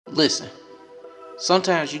Listen,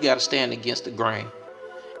 sometimes you gotta stand against the grain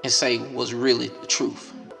and say what's really the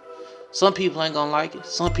truth. Some people ain't gonna like it,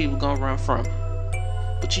 some people gonna run from it.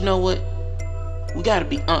 But you know what? We gotta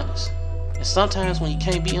be honest. And sometimes when you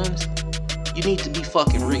can't be honest, you need to be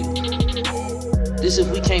fucking real. This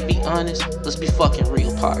If We Can't Be Honest, Let's Be Fucking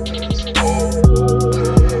Real podcast.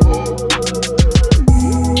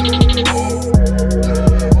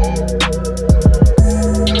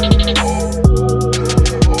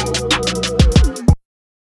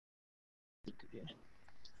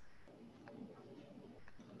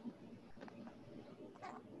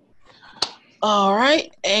 All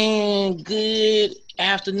right, and good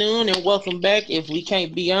afternoon, and welcome back. If we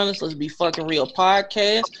can't be honest, let's be fucking real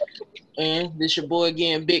podcast. And this your boy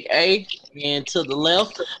again, Big A. And to the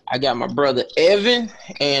left, I got my brother Evan,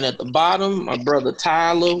 and at the bottom, my brother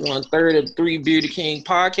Tyler, 1/3 of the Three Bearded King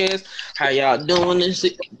podcast. How y'all doing this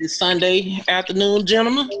Sunday afternoon,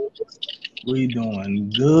 gentlemen? We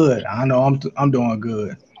doing good. I know I'm doing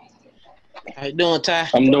good. How you doing, Ty?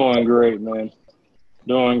 I'm doing great, man.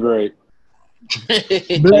 Doing great.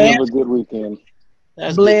 End Blessed, of a good weekend.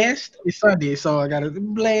 That's good. blessed. It's Sunday, so I got it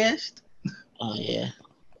blessed. Oh yeah,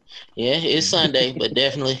 it's Sunday, but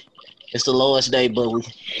definitely it's the lowest day. But we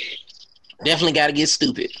definitely got to get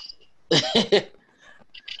stupid.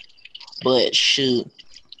 But shoot,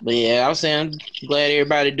 but yeah, I was saying I'm glad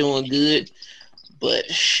everybody doing good. But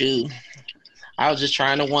shoot, I was just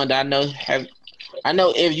trying to wonder. I know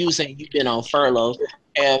if you saying you've been on furlough,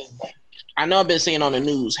 have I know I've been seeing on the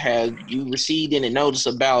news. Have you received any notice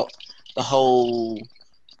about the whole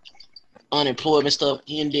unemployment stuff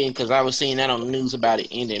ending? Because I was seeing that on the news about it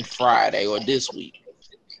ending Friday or this week.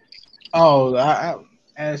 Oh,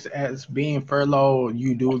 as being furloughed,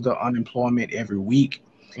 you do the unemployment every week,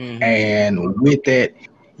 Mm-hmm. and with that,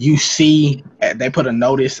 you see they put a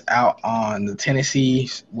notice out on the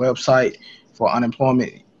Tennessee's website for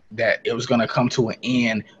unemployment that it was going to come to an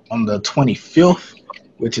end on the 25th,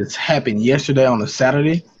 which has happened yesterday on a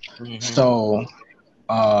Saturday. Mm-hmm. So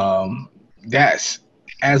that's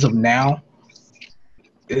as of now.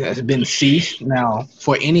 It has been ceased. Now,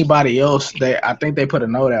 for anybody else, I think they put a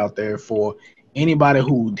note out there for anybody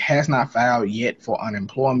who has not filed yet for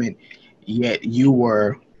unemployment, yet you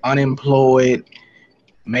were unemployed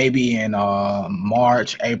maybe in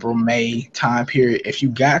March, April, May time period. If you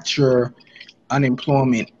got your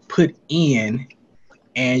unemployment put in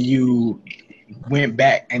and you went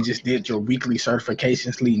back and just did your weekly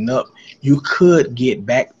certifications leading up, you could get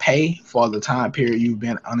back pay for the time period you've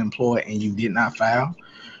been unemployed and you did not file.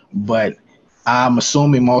 But I'm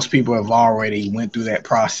assuming most people have already went through that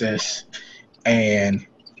process and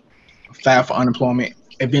filed for unemployment,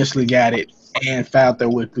 eventually got it, and filed their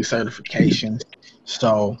weekly certifications.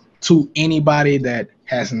 So to anybody that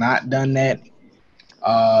has not done that,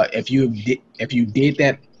 if you did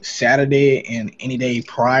that Saturday and any day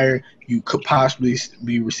prior, you could possibly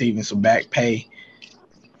be receiving some back pay.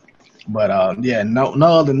 But yeah, no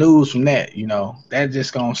other news from that. That's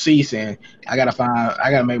just gonna cease, and I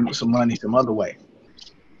gotta make some money some other way.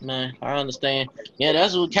 Man, I understand. Yeah,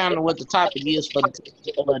 that's what the topic is for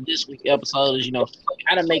this week episode is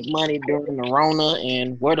how to make money during the Rona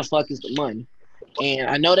and where the fuck is the money. And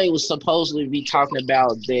I know they was supposedly be talking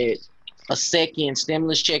about that a second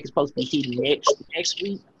stimulus check is supposed to be hitting next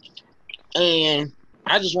week. And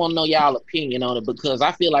I just want to know y'all opinion on it because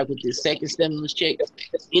I feel like with this second stimulus check,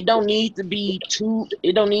 it don't need to be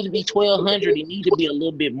it don't need to be 1,200. It need to be a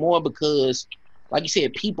little bit more because, like you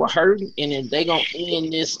said, people hurting, and if they gonna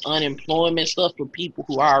end this unemployment stuff for people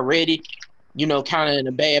who are already, kind of in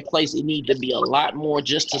a bad place, it need to be a lot more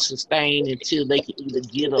just to sustain until they can either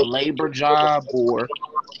get a labor job or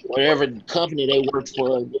whatever company they work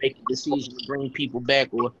for make a decision to bring people back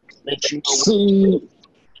or let you know See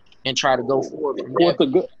and try to go forward from there. what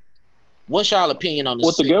the What's y'all opinion on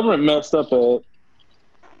what this? the government messed up at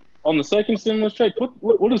on the second stimulus check.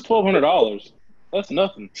 What is $1,200? That's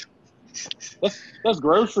nothing. That's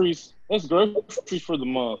groceries. That's groceries for the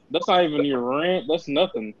month. That's not even your rent. That's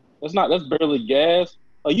nothing. That's barely gas.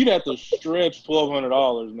 You'd have to stretch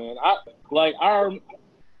 $1,200, man. I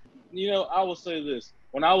will say this.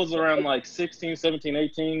 When I was around like 16, 17,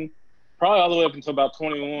 18, probably all the way up until about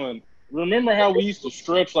 21, remember how we used to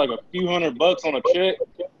stretch like a few $100 on a check?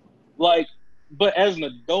 Like, but as an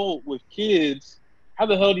adult with kids, how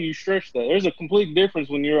the hell do you stretch that? There's a complete difference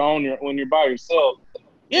when you're by yourself and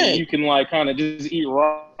Yeah, you can like kind of just eat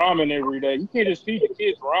ramen every day. You can't just feed the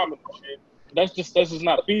kids ramen and shit. That's just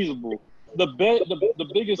not feasible. The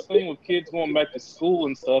biggest thing with kids going back to school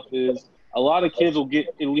and stuff is a lot of kids will get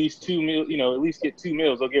at least 2 meals. At least get 2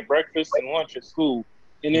 meals. They'll get breakfast and lunch at school.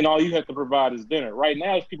 and then all you have to provide is dinner. Right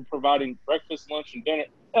now, it's people providing breakfast, lunch, and dinner.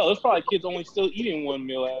 Hell, there's probably kids only still eating one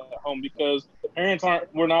meal at home because parents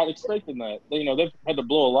were not expecting that. They've had to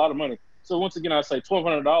blow a lot of money. So once again, I say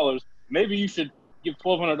 $1,200. Maybe you should give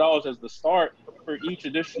 $1,200 as the start for each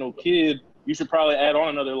additional kid. You should probably add on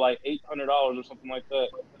another like $800 or something like that.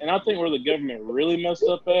 And I think where the government really messed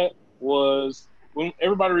up at was when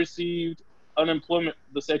everybody received unemployment,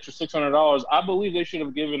 this extra $600. I believe they should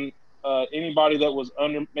have given anybody that was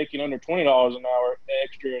making under $20 an hour an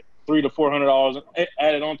extra $300 to $400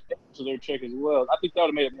 added on to their check as well. I think that would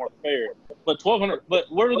have made it more fair. But $1,200. But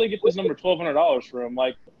where do they get this number $1,200 from?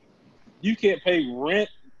 Like, you can't pay rent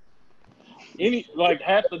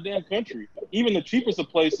half the damn country. Even the cheapest of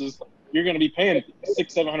places, you're going to be paying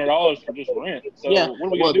 $600-700 for just rent. So Yeah. what are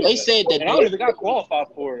we Well, going to do? they said that and I don't even got qualified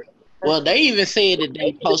for it. Well, they even said that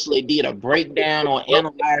they supposedly did a breakdown on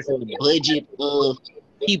analyzing the budget of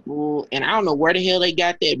people, and I don't know where the hell they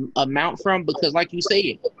got that amount from, because like you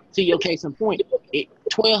said, to your case in point,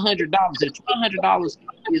 $1,200. If $1,200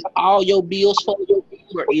 is all your bills for you,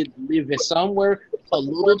 or is living somewhere for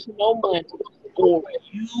little to no money, or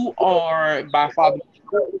you are by far the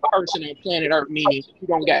only person on planet Earth, meaning you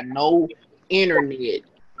don't got no internet,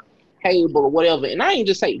 cable, or whatever. And I ain't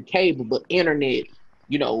just say cable, but internet.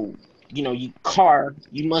 You car.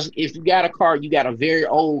 You must, if you got a car, you got a very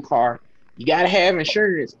old car. You gotta have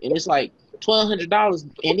insurance, and it's like $1,200.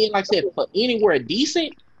 And then, like I said, for anywhere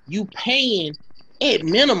decent, you paying at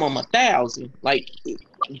minimum $1,000. Like,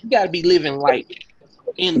 you gotta be living like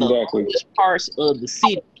in the lowest parts of the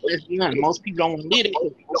city. Let's be honest, most people don't want to live there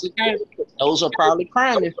because most of the time, those are probably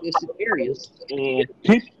crime infested areas. And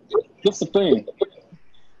that's the thing.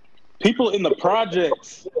 People in the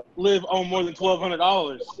projects live on more than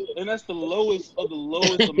 $1,200, and that's the lowest of the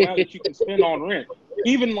lowest amount that you can spend on rent.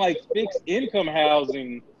 Even like fixed income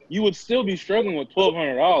housing, you would still be struggling with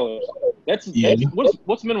 $1,200. That's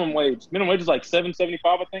what's minimum wage? Minimum wage is like $7.75,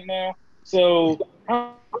 I think now. So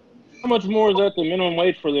how much more is that the minimum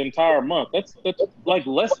wage for the entire month? That's like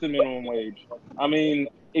less than minimum wage. I mean,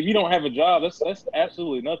 if you don't have a job, that's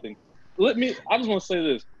absolutely nothing. I just want to say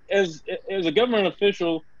this as a government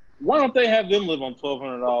official. Why don't they have them live on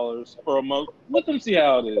 $1,200 for a month? Let them see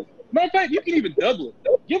how it is. Matter of fact, you can even double it.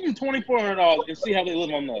 Give them $2,400 and see how they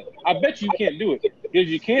live on that. I bet you can't do it because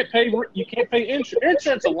you can't pay insurance.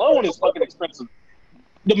 Insurance alone is fucking expensive.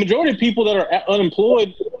 The majority of people that are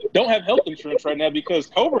unemployed don't have health insurance right now because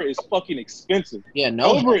Cobra is fucking expensive. Yeah,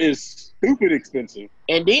 no. Cobra is stupid expensive.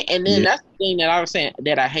 And then that's the thing that I was saying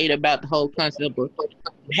that I hate about the whole concept of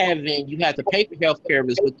you have to pay for health care,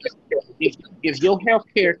 because if your health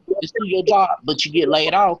care is through your job but you get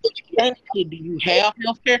laid off, technically do you have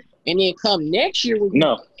health care? And then come next year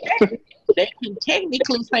they can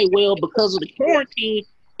technically say, well, because of the quarantine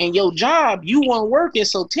and your job, you weren't working,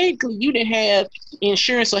 so technically you didn't have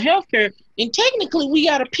insurance or health care, and technically we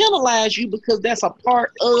gotta penalize you because that's a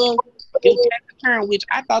part of your tax return, which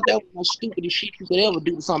I thought that was the most stupidest shit you could ever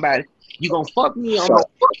do to somebody. You gonna fuck me on my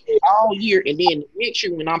all year, and then next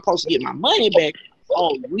year when I'm supposed to get my money back,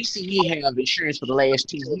 oh, we see you have insurance for the last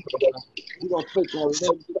 2 years. We're gonna take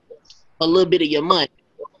a little bit of your money,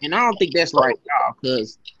 and I don't think that's right, y'all.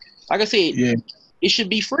 Because, like I said, it should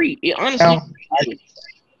be free. It honestly.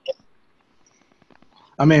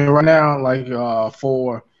 I mean, right now, like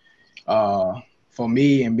for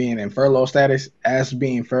me and being in furlough status, as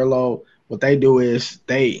being furloughed, what they do is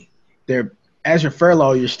they're as you're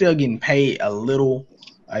furloughed, you're still getting paid a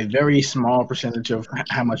very small percentage of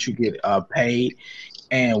how much you get paid,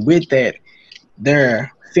 and with that,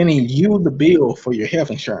 they're sending you the bill for your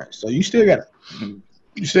health insurance. So you still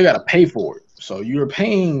gotta pay for it. So you're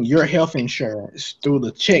paying your health insurance through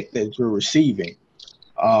the check that you're receiving.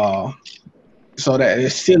 So that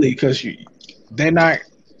is silly because they're not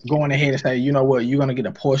going ahead and say, you know what, you're gonna get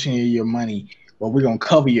a portion of your money, but we're gonna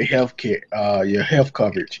cover your health care, your health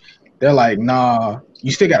coverage. They're like, nah,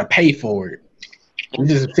 you still gotta pay for it. We're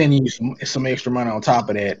just sending you some extra money on top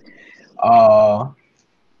of that.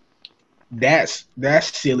 That's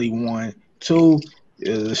silly. 1, 2,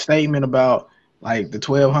 the statement about like the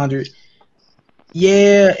 1,200.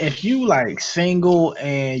 Yeah, if you like single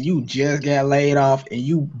and you just got laid off and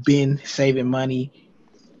you've been saving money,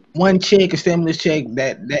 one check, a stimulus check,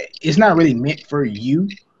 that it's not really meant for you.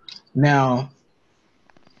 Now,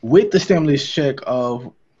 with the stimulus check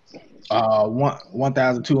of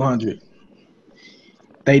 1,200,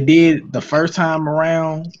 they did the first time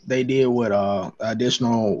around. They did with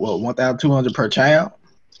additional 1,200 per child.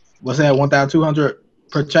 Was that 1,200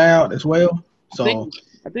 per child as well? So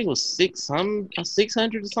I think it was 600 or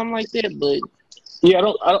something like that. But Yeah,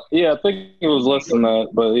 I think it was less than that,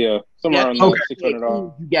 but yeah, somewhere Yeah, around Okay. that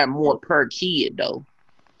 $600. you got more per kid though.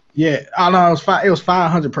 Yeah, I know it was five. It was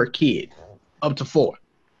 500 per kid, up to four.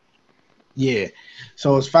 Yeah,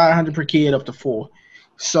 so it's 500 per kid up to four.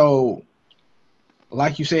 So,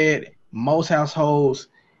 like you said, most households,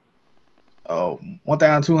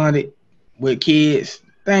 1,200 with kids,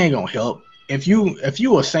 they ain't gonna help. If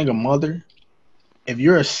you a single mother, if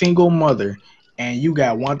you're a single mother and you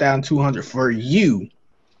got 1,200 for you,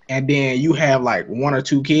 and then you have like one or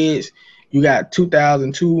two kids, you got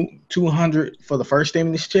 2,200 for the first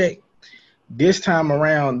stimulus check. This time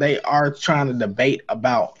around, they are trying to debate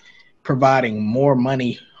about providing more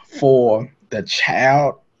money for the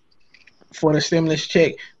child for the stimulus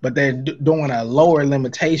check, but they're doing a lower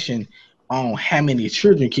limitation on how many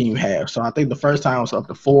children can you have. So I think the first time was up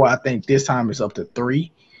to four. I think this time it's up to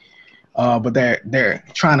three. But they're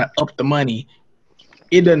trying to up the money.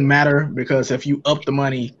 It doesn't matter because if you up the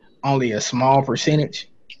money only a small percentage,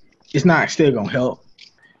 it's not still gonna help.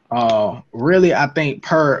 Really, I think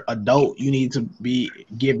per adult you need to be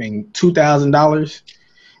giving $2,000,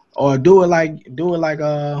 or do it like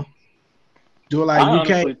I UK.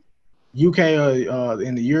 honestly, UK or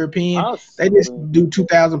in the European, they just honestly, do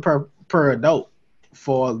 2,000 per adult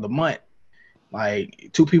for the month. Like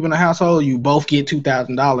two people in the household, you both get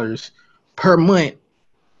 $2,000 per month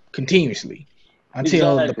continuously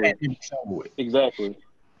until the exactly, pandemic's over with. exactly.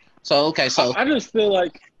 So okay, so I just feel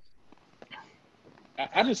like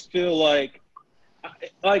I just feel like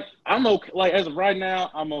I'm okay. Like as of right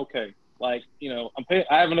now, I'm okay. Like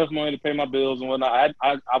I have enough money to pay my bills and whatnot.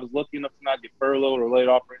 I was lucky enough to not get furloughed or laid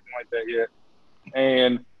off or anything like that yet.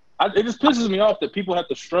 And it just pisses me off that people have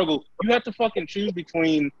to struggle. You have to fucking choose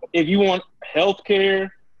between if you want health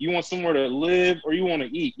care, you want somewhere to live, or you want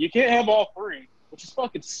to eat. You can't have all three, which is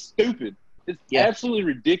fucking stupid. It's yeah, absolutely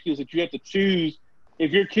ridiculous that you have to choose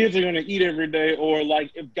if your kids are going to eat every day, or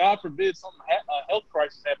like if God forbid a health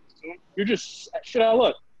crisis happens to them, you're just shit out of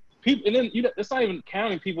luck. People, and then it's not even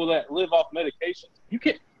counting people that live off medication. You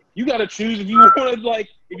can't. You got to choose if you want to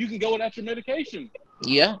if you can go without your medication.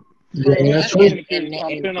 yeah. Yeah, that's And, true. Depending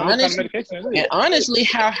on what kind of medication it is. honestly,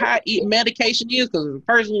 how high medication is, because the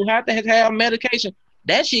person who have to have medication,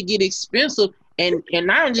 that shit get expensive. And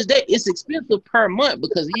not just that, it's expensive per month,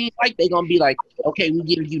 because it ain't like they gonna be like, okay, we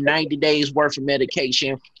give you 90 days worth of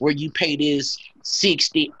medication where you pay this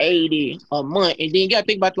 60, 80 a month. And then you gotta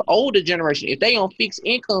think about the older generation. If they on fixed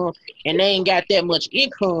income and they ain't got that much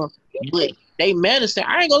income, but they medicine,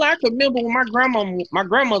 I ain't gonna lie, I can remember when my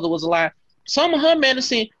grandmother was alive, some of her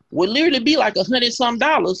medicine would literally be like $100 some.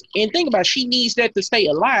 And think about it, she needs that to stay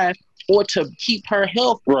alive or to keep her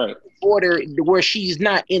health Right. order where she's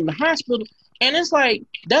not in the hospital. And it's like,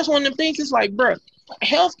 that's one of them things. It's like, bro,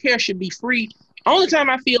 healthcare should be free. Only time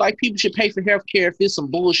I feel like people should pay for healthcare if it's some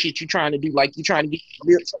bullshit you're trying to do, like you're trying to get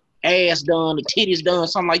your lips, ass done, the titties done,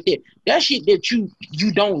 something like that. That shit that you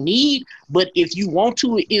don't need, but if you want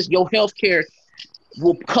to, it is your healthcare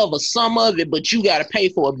will cover some of it, but you got to pay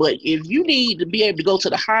for it. But if you need to be able to go to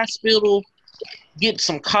the hospital, get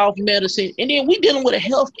some cough medicine, and then we dealing with a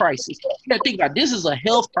health crisis. You got to think about this is a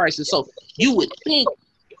health crisis, so you would think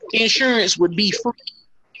insurance would be free.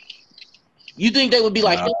 You think they would be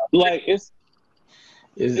like, Nah, Like it's,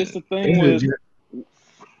 it's the thing it's with just,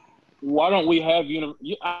 why don't we have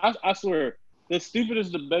I swear the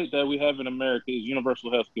stupidest debate that we have in America is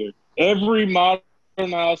universal health care. Every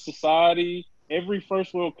modernized society, every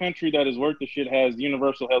first world country that is worth the shit has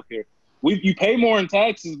universal health care. You pay more in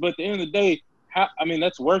taxes, but at the end of the day,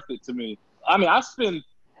 that's worth it to me. I mean, I spend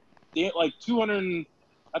like 200.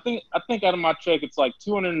 I think out of my check, it's like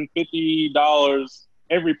 $250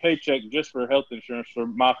 every paycheck just for health insurance for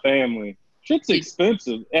my family. Shit's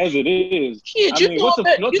expensive as it is. shit, I mean, what's you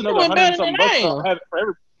another doing hundred and better than something bucks I to am. have it for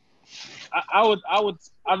every?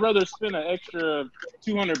 I'd rather spend an extra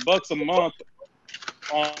 $200 a month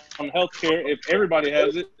on healthcare if everybody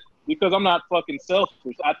has it, because I'm not fucking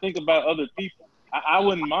selfish. I think about other people. I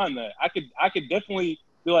wouldn't mind that. I could definitely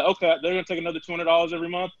be like, okay, they're gonna take another $200 every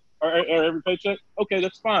month or every paycheck. Okay,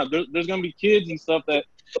 that's fine. There's gonna be kids and stuff that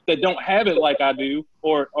don't have it like I do,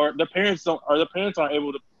 or their parents don't, or their parents aren't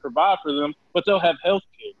able to provide for them, but they'll have health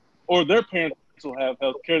care, or their parents will have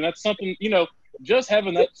health care, and that's something, just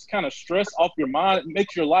having that kind of stress off your mind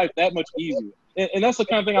makes your life that much easier. And that's the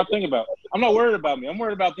kind of thing I think about. I'm not worried about me. I'm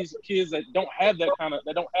worried about these kids that don't have that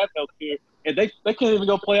don't have health care, and they can't even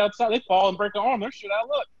go play outside. They fall and break an arm. They're shit out of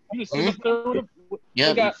luck. You just sit up there with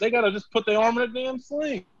Yeah, they gotta just put their arm in a damn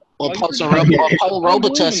sling. or Like, it's post some ridiculous. or pull I don't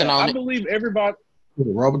believe in Robitussin that. on I it. believe everybody.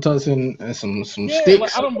 Robitussin and some Yeah, like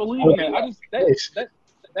sticks. I don't believe in that. I just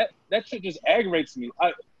that shit just aggravates me.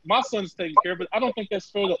 my son's taken care of, but I don't think that's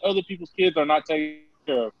fair that other people's kids are not taken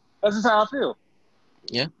care of. That's just how I feel.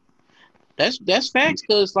 Yeah. That's facts,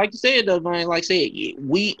 because like you said though, man, like I said,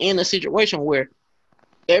 we in a situation where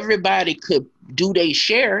everybody could do their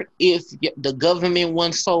share if the government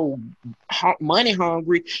wasn't so money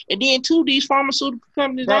hungry. And then too, these pharmaceutical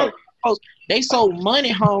companies, Bro, they so money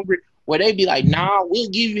hungry where they be like, nah, we'll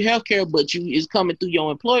give you health care, but it's coming through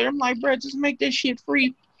your employer. I'm like, bro, just make that shit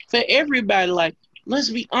free for everybody. Like, let's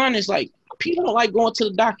be honest, like, people don't like going to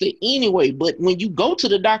the doctor anyway, but when you go to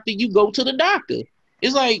the doctor, you go to the doctor.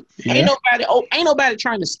 It's like, Yeah. ain't nobody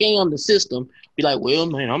trying to scam the system. Be like, well,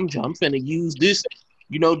 man, I'm finna use this,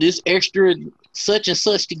 this extra such and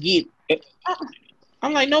such to get.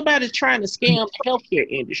 I'm like, nobody's trying to scam the healthcare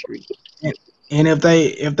industry. And if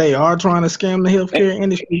they are trying to scam the healthcare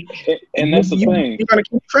industry, and that's the thing. You gotta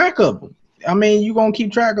keep track of them. I mean, you gonna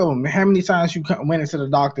keep track of them. How many times you went into the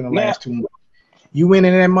doctor in the last 2 months? You went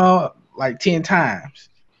in there like 10 times.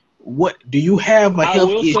 What do you have a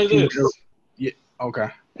health issue? I will say this. Yeah, okay.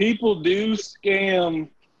 People do scam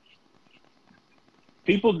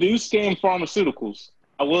pharmaceuticals.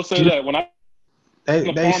 I will say that when I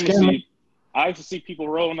in the pharmacy, I used to see people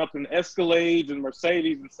rolling up in Escalades and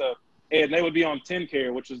Mercedes and stuff, and they would be on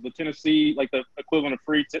TennCare, which is the Tennessee, like the equivalent of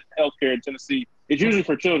free healthcare in Tennessee. It's usually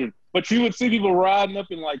for children, but you would see people riding up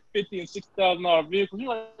in like $50,000 and $60,000 vehicles. You're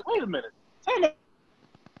like, wait a minute, time out.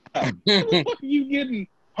 How the fuck are you getting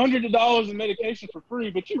hundreds of dollars in medication for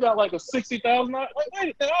free, but you got like a $60,000? Like,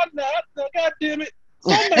 wait, God damn it,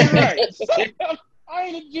 something ain't right. I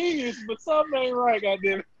ain't a genius, but something ain't right. God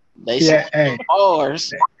damn it. They say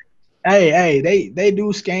ours. Hey, they do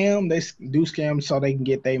scam. They do scam so they can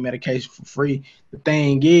get their medication for free. The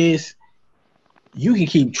thing is, you can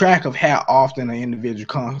keep track of how often an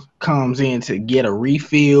individual comes in to get a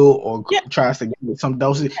refill or tries to get some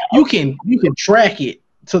doses. You can track it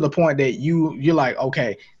to the point that you're like,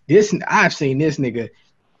 okay, I've seen this nigga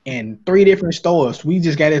in 3 different stores. We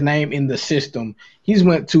just got his name in the system. He's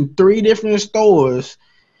went to 3 different stores,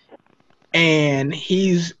 and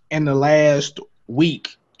he's in the last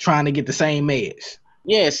week trying to get the same meds.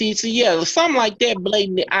 Yeah, see, something like that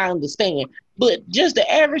blatantly, I understand. But just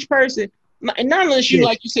the average person, not unless you,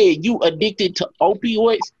 like you said, you addicted to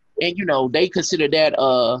opioids, and they consider that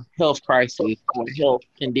a health crisis or health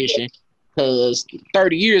condition, because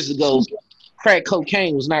 30 years ago, crack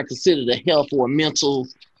cocaine was not considered a health or mental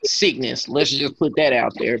sickness. Let's just put that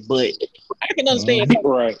out there. But I can understand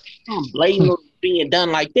blatantly being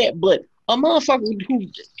done like that. But a motherfucker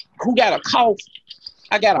who got a cough,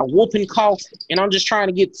 I got a whooping cough, and I'm just trying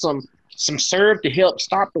to get some syrup to help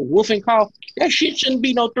stop the whooping cough. That shit shouldn't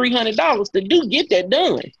be no $300 to get that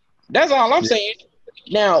done. That's all I'm saying.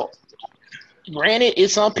 Now, granted,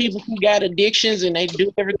 it's some people who got addictions and they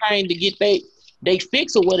do everything to get they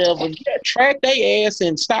fix or whatever. Track their ass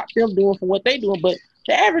and stop them doing for what they doing. But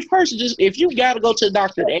the average person, just if you got to go to the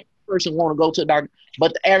doctor, the average person want to go to the doctor.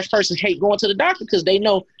 But the average person hate going to the doctor because they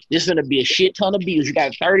know there's going to be a shit ton of bills. You got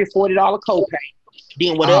a $30, $40 copay.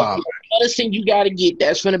 Then whatever medicine you got to get,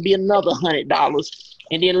 that's going to be another $100.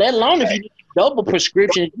 And then let alone if you need double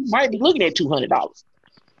prescription, you might be looking at $200.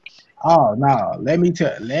 Oh no! Let me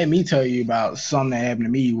tell you about something that happened to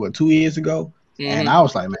me 2 years ago, and I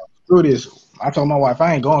was like, man, screw this. I told my wife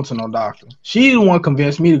I ain't going to no doctor. She the one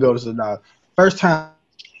convinced me to go to the doctor. First time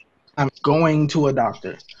I'm going to a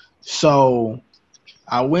doctor, so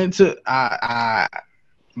I went to I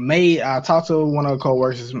talked to one of the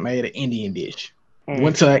coworkers, made an Indian dish.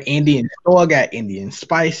 Went to an Indian store, got Indian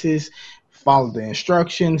spices, followed the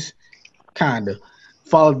instructions,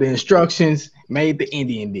 followed the instructions, made the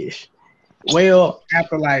Indian dish. Well,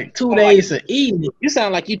 after like 2 days of eating it, you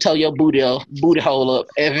sound like you tore your booty hole up,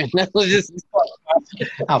 Evan. That was just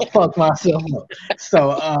I fucked myself up.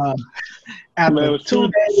 So after 2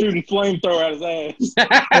 days, shooting flamethrower at his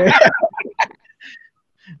ass.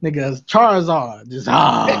 Niggas Charizard just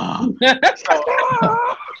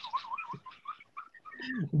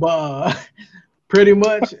but pretty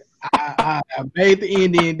much I made the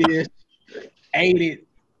Indian dish, ate it,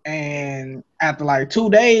 and after like 2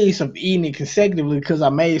 days of eating it consecutively, because I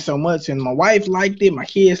made so much and my wife liked it, my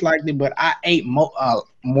kids liked it, but I ate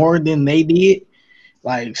more than they did.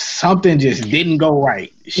 Like something just didn't go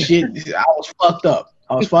right. Shit, I was fucked up.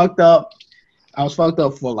 I was fucked up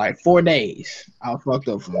for like 4 days. I was fucked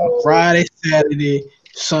up from Friday, Saturday,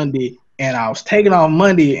 Sunday, and I was taking off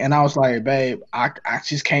Monday, and I was like, babe, I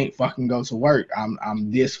just can't fucking go to work.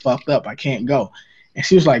 I'm this fucked up. I can't go. And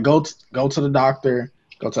she was like, go to the doctor,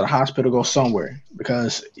 go to the hospital, go somewhere.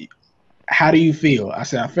 Because how do you feel? I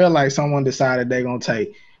said, I feel like someone decided they're gonna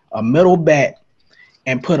take a metal bat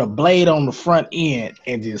and put a blade on the front end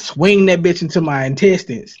and just swing that bitch into my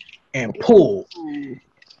intestines and pull.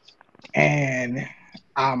 And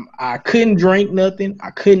I couldn't drink nothing.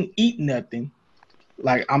 I couldn't eat nothing.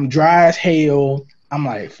 Like, I'm dry as hell. I'm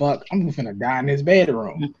like, fuck, I'm finna die in this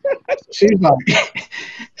bedroom.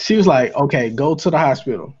 She was like, okay, go to the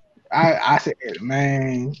hospital. I said,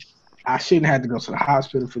 man, I shouldn't have to go to the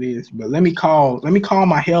hospital for this, but let me call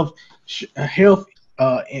my health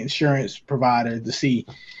insurance provider to see,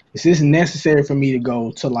 is this necessary for me to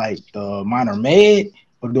go to like the minor med,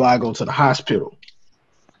 or do I go to the hospital?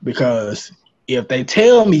 Because if they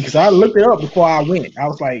tell me, because I looked it up before I went, I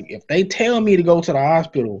was like, if they tell me to go to the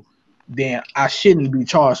hospital, then I shouldn't be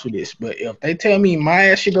charged for this. But if they tell me my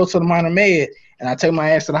ass should go to the minor med and I take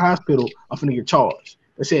my ass to the hospital, I'm finna get charged.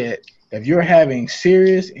 They said, if you're having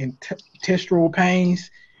serious intestinal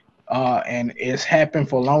pains and it's happened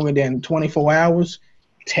for longer than 24 hours,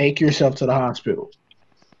 take yourself to the hospital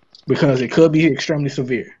because it could be extremely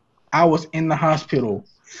severe. I was in the hospital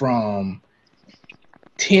from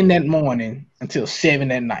 10 that morning until 7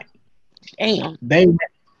 that night. Damn.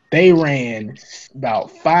 They ran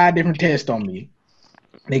about 5 different tests on me.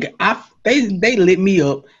 They lit me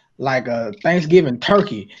up like a Thanksgiving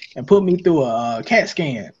turkey and put me through a CAT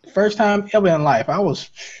scan. First time ever in life.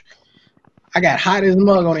 I got hot as a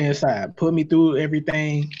mug on the inside. Put me through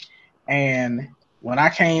everything, and when I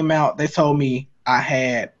came out, they told me I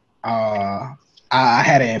had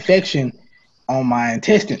an infection on my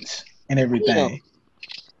intestines and everything.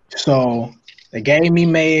 Yeah. So they gave me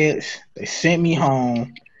meds. They sent me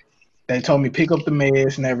home. They told me pick up the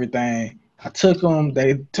meds and everything. I took them.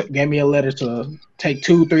 They gave me a letter to take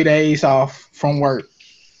 2-3 days off from work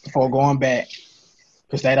before going back,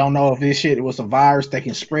 because they don't know if this shit was a virus that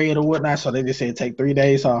can spread or whatnot. So they just said take 3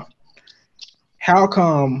 days off. How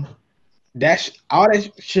come all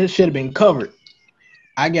that shit should have been covered?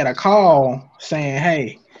 I get a call saying,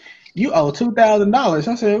 "Hey, you owe $2,000."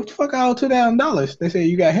 I said, "What the fuck? I owe $2,000?" They said,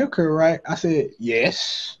 "You got healthcare, right?" I said,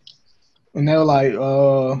 "Yes." And they were like,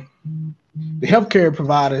 the healthcare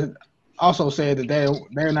provider also said that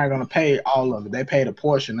they're not gonna pay all of it. They paid a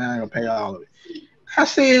portion. They're not gonna pay all of it. I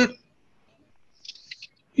said,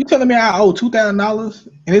 "You telling me I owe $2,000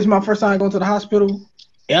 and this is my first time going to the hospital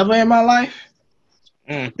ever in my life?"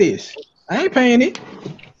 This, I ain't paying it.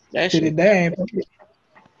 To the day, I ain't paid it.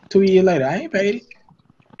 2 years later, I ain't paid it.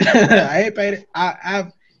 I ain't paid it.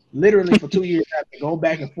 I've literally for 2 years had to go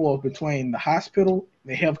back and forth between the hospital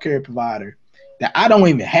and the healthcare provider that I don't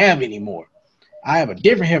even have anymore. I have a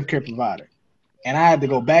different healthcare provider, and I had to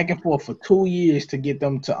go back and forth for 2 years to get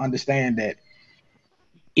them to understand that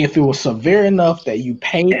if it was severe enough that you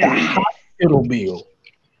paid the hospital bill,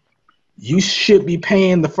 you should be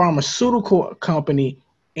paying the pharmaceutical company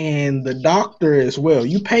and the doctor as well.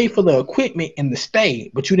 You pay for the equipment and the stay,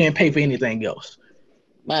 but you didn't pay for anything else.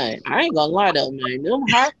 Man, I ain't gonna lie though, man. Them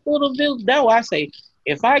hospital bills, that's why I say,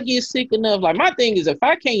 if I get sick enough, like my thing is, if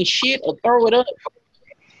I can't shit or throw it up,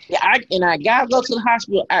 I gotta go to the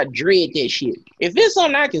hospital, I dread that shit. If it's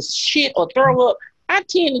something I can shit or throw up, I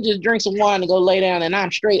tend to just drink some wine and go lay down, and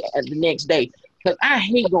I'm straight at the next day. Because I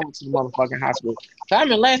hate going to the motherfucking hospital. So I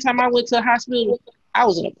mean, last time I went to the hospital, I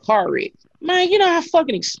was in a car wreck. Man, you know how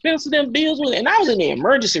fucking expensive them bills was? And I was in the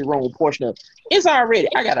emergency room portion of it. It's already,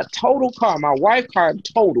 I got a total car. My wife's car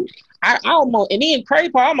total. I almost, and then crazy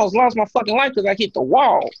part, I almost lost my fucking life because I hit the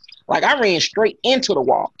wall. Like, I ran straight into the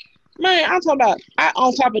wall. Man, I'm talking about,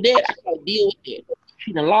 on top of that, I got to deal with it.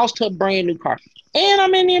 She done lost her brand new car. And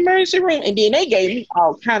I'm in the emergency room. And then they gave me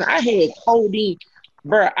all kind of, I had codeine.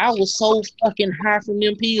 Bro, I was so fucking high from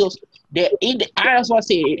them pills that that's why I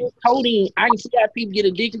said codeine. I can see how people get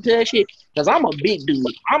addicted to that shit because I'm a big dude.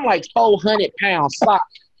 I'm like 400 pounds sock.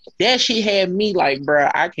 That shit had me like, bro,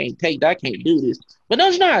 I can't take that. I can't do this. But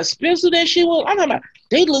don't you know how expensive that shit was? I'm talking about,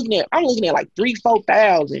 I'm looking at like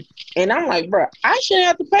 3,000-4,000. And I'm like, bro, I shouldn't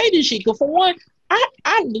have to pay this shit. Because for one,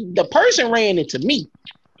 the person ran into me.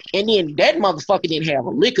 And then that motherfucker didn't have a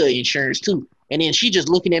liquor insurance too. And then she just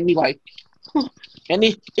looking at me like, huh. And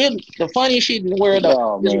the funniest shit in the world,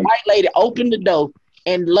 this white lady opened the door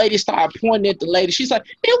and the lady started pointing at the lady. She's like,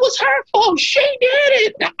 it was her fault. She did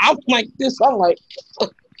it. Now, I'm like this. I'm like,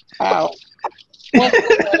 wow, what's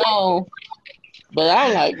going on? But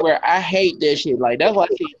I'm like, bro, I hate that shit. Like,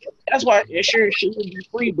 that's why insurance should be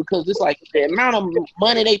free, because it's like the amount of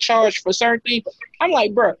money they charge for certain things. I'm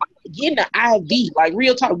like, bro, getting an IV, like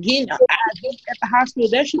real talk, getting an IV at the hospital,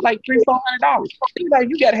 that shit like $300-$400. Think about it,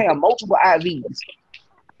 you gotta have multiple IVs.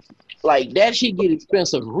 Like, that shit get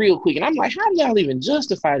expensive real quick. And I'm like, how do y'all even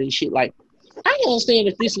justify this shit? Like, I don't understand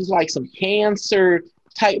if this is like some cancer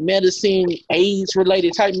type medicine, AIDS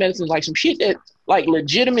related type medicine, like some shit that like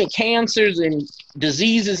legitimate cancers and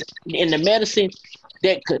diseases in the medicine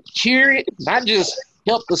that could cure it, not just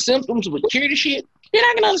help the symptoms, but cure the shit, then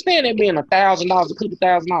I can understand it being $1,000, a couple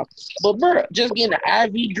 $1,000. But bro, just getting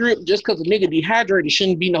an IV drip just because a nigga dehydrated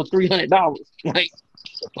shouldn't be no $300.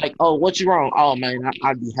 Like, oh, what you wrong? Oh man,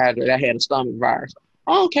 I dehydrated. I had a stomach virus.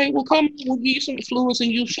 Oh, okay, well come, we'll give you some fluids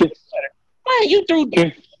and you shit better. Man, you threw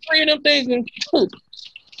 3 of them things and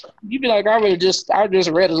you'd be like, I just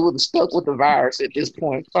rather would have stuck with the virus at this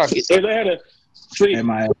point. Fuck it. If they had a see,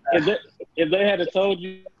 if they had told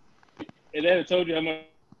you how much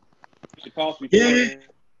it cost me. Yeah.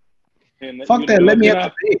 And fuck that. Let me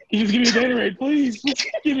have you just give me a Gatorade, please.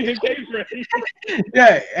 Give me a Gatorade.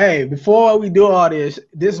 Yeah, hey, before we do all this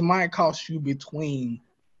might cost you between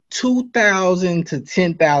 $2,000 to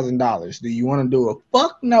 $10,000. Do you want to do it?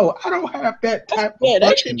 Fuck no, I don't have that type of.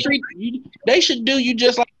 They should treat you. They should do you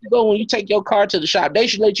just like you go when you take your car to the shop. They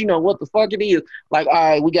should let you know what the fuck it is. Like, all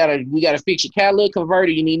right, we gotta fix your catalytic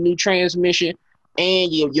converter. You need new transmission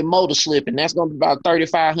and your motor slipping. That's gonna be about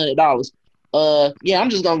 $3,500. Yeah, I'm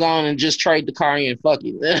just gonna go on and just trade the car in. Fuck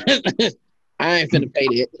it. I ain't finna pay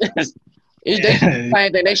that. It's the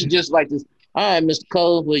same thing. They should just like this. All right, Mr.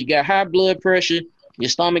 Cole, well, you got high blood pressure, your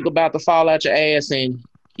stomach about to fall out your ass, and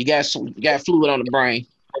you got fluid on the brain.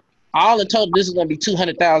 All in total, this is gonna be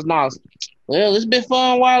 $200,000. Well, it's been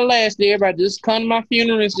fun while it lasted. Everybody just come to my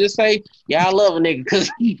funeral and just say, "Yeah, I love a nigga,"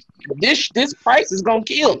 because this price is gonna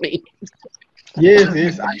kill me.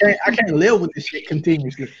 Yes. I can't live with this shit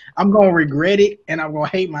continuously. I'm gonna regret it and I'm gonna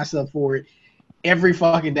hate myself for it every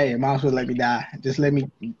fucking day. Might as well let me die. Just let me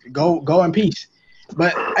go in peace.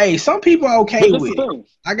 But hey, some people are okay with it.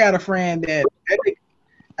 I got a friend that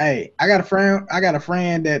I got a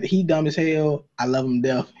friend that he dumb as hell. I love him to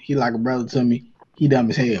death. He like a brother to me. He dumb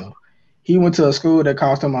as hell. He went to a school that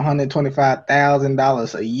cost him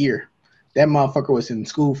 $125,000 a year. That motherfucker was in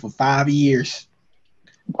school for 5 years.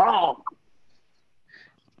 Wow.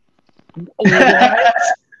 What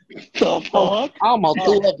the fuck? I almost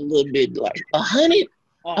threw up a little bit. Like 100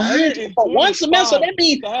 for one semester. That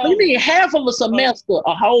mean half of a semester,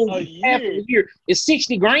 a whole half of a year is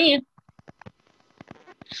 $60,000.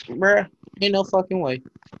 Bruh, ain't no fucking way.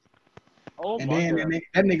 Oh and my then God.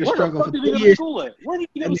 that nigga Where struggled for the fuck 2 did he go to years. school at? Where did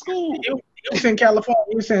he go to school? He was in California.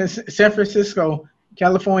 He was in San Francisco,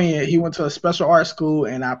 California. He went to a special art school,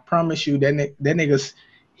 and I promise you that nigga's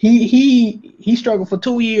he struggled for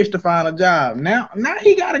 2 years to find a job. Now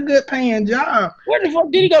he got a good paying job. Where the fuck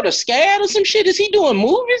did he go to SCAD or some shit? Is he doing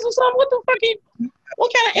movies or something? What the fuck?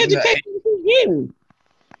 What kind of education is he getting?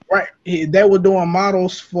 Right, they were doing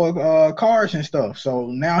models for cars and stuff. So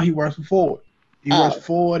now he works for Ford. He works for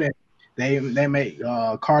Ford, and they make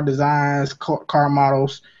car designs, car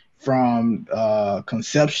models from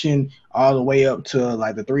conception all the way up to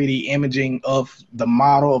like the 3D imaging of the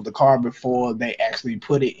model of the car before they actually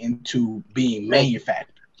put it into being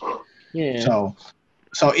manufactured. Yeah.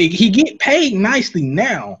 So he get paid nicely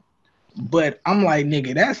now, but I'm like,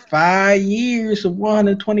 nigga, that's 5 years of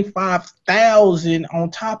 $125,000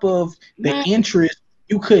 on top of the interest.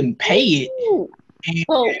 You couldn't pay it.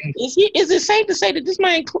 So is it safe to say that this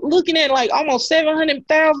man looking at like almost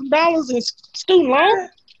 $700,000 in student loans?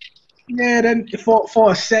 Yeah, then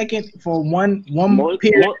for a second, for one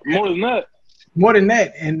period, more than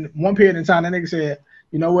that, in one period of time, that nigga said,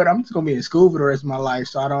 "You know what? I'm just gonna be in school for the rest of my life,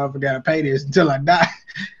 so I don't ever gotta pay this until I die."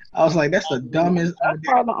 I was like, "That's the dumbest." That's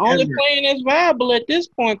probably the only plan that's viable at this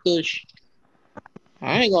point, cause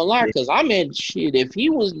I ain't gonna lie, cause I mean, shit. If he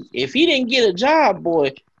didn't get a job,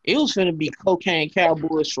 boy, it was finna be cocaine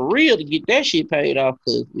cowboys for real to get that shit paid off.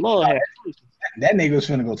 Cause Lord have mercy. That nigga was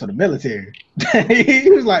finna go to the military.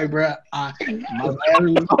 He was like, bro, my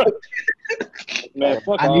man,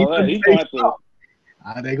 fuck all that. He's gonna have to.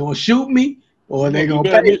 Are they gonna shoot me or are they gonna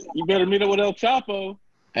pay? You better meet up with El Chapo.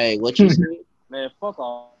 Hey, what you said? Man, fuck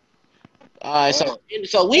all. All right, so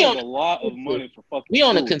we on a lot of money for fucking. We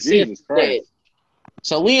on a consensus that.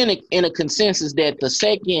 So we in a consensus that the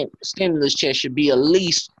second stimulus check should be at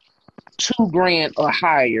least $2,000 or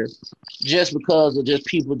higher, just because of just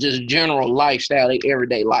people just general lifestyle, their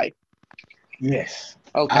everyday life. Yes.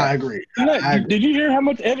 Okay. I agree. Did you hear how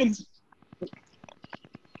much his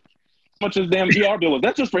damn ER bill was?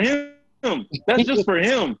 That's just for him. That's just for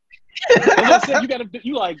him. As I said,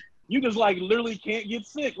 you just literally can't get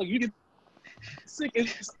sick. Like you get sick,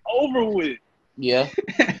 it's over with. Yeah.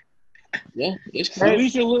 Yeah, it's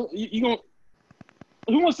crazy. So at least you gonna.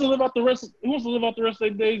 Who wants to live out the rest? Who wants to live out the rest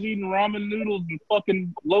of their days eating ramen noodles and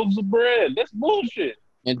fucking loaves of bread? That's bullshit.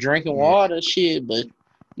 And drinking water, shit. But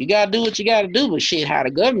you gotta do what you gotta do. But shit, how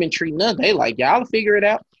the government treating us? They like y'all figure it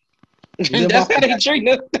out. That's how they treat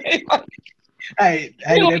us. Hey,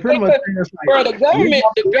 You know, they pretty much treat us bro, like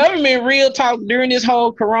the government, real talk during this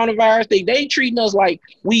whole coronavirus thing, they treating us like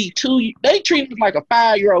they treating us like a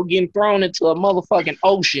 5-year-old getting thrown into a motherfucking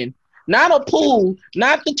ocean. Not a pool,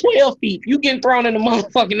 not the 12 feet. You getting thrown in the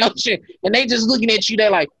motherfucking ocean, and they just looking at you. They're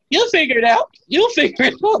like, "You'll figure it out. You'll figure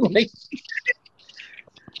it out." Like,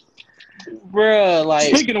 bruh,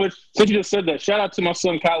 like, Speaking of which, since you just said that, shout out to my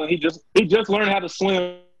son Colin. He just learned how to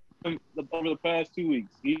swim over the past 2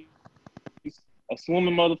 weeks. He's a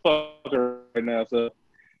swimming motherfucker right now. So,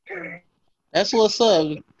 that's what's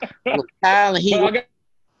up. Look, Kyle, and but I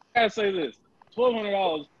gotta say this: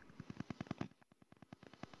 $1,200.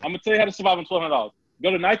 I'm gonna tell you how to survive on $1,200. Go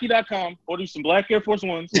to Nike.com, order you some black Air Force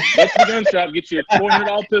Ones, go to the gun shop, get you a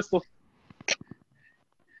 $400 pistol,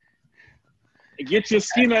 and get you a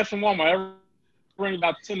ski mask from Walmart. Bring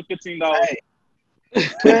about $10 to $15.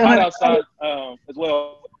 Hey, Hot outside as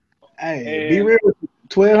well. hey, be real with you.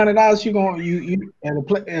 $1,200.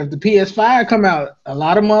 If the PS5 come out, a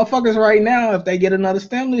lot of motherfuckers right now, if they get another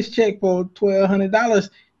stimulus check for $1,200,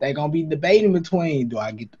 they gonna be debating between, do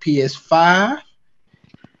I get the PS5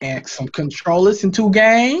 and some controllers and 2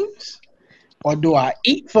 games, or do I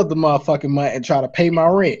eat for the motherfucking month and try to pay my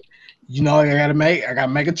rent? You know, I gotta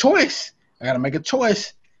make a choice. it's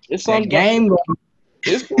That some game.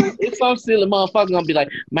 it's some silly motherfucker gonna be like,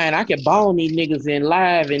 man, I can ball these niggas in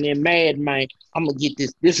live and in mad, man. I'm gonna get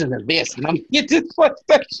this. This is an investment. I'm gonna get this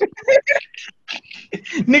PlayStation.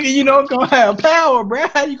 Nigga, you don't gonna have power, bro.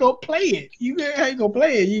 How you gonna play it? How you gonna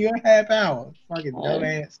play it? You gonna have power. Fucking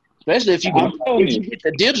dumbass. Especially if you I'm telling you. get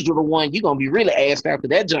the digital one, you're gonna be really assed after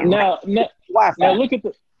that jump. Now Wi-Fi. look at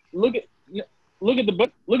the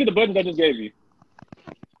budget I just gave you.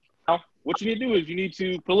 Now, what you need to do is you need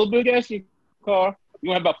to put a little bit of gas in your car.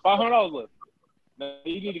 You're gonna have about $500 left. Now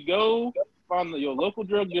you need to go find your local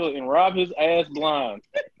drug dealer and rob his ass blind.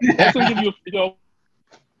 That's gonna give you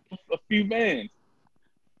a few bands.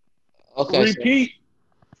 Okay. Repeat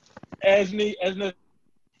as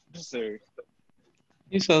necessary.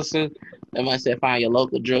 You so soon. That might say find your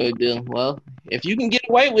local drug dealer. Well, if you can get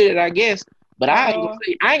away with it, I guess. But I ain't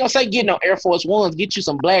gonna say get no Air Force Ones. Get you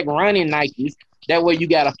some black running Nikes. That way you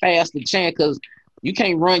got a faster chance, because you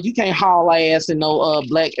can't haul ass in no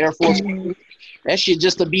black Air Force Ones. That shit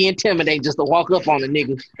just to be intimidating, just to walk up on a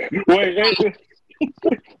nigga. Wait.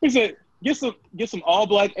 He said get some all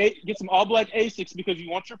black Asics because you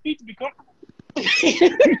want your feet to be comfortable.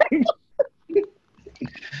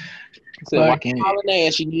 So walking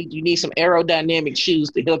ass, you need some aerodynamic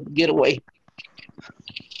shoes to help you get away.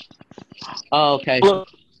 Oh, okay. Well,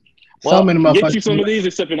 So many motherfuckers. Get you some of these,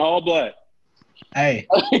 except in all black. Hey,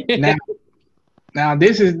 now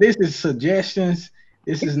this is suggestions.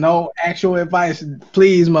 This is no actual advice.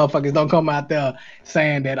 Please, motherfuckers, don't come out there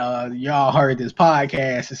saying that y'all heard this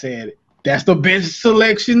podcast and said that's the best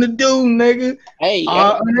selection to do, nigga. Hey,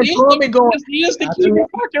 unemployment going. This is the Keep It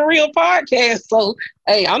Fucking Real podcast. So,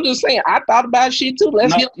 hey, I'm just saying, I thought about shit too.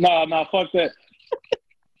 No, fuck that.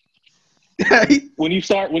 When you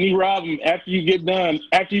rob them, after you get done,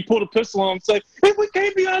 after you pull the pistol on, say, "Hey, we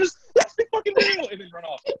can't be honest. Let's be fucking real," and then run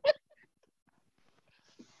off.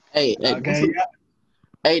 Hey,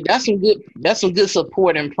 hey, that's some good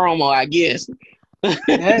support and promo, I guess.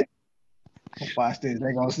 Watch this.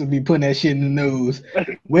 They're gonna be putting that shit in the news.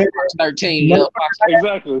 13, yeah.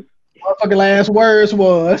 Exactly. Motherfucking last words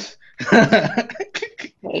was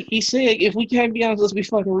he said, "If we can't be honest, let's be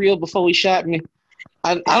fucking real." Before he shot me,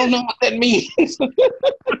 I don't know what that means.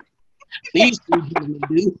 These two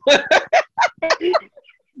do.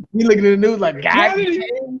 You looking at the news like, God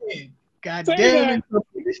damn it,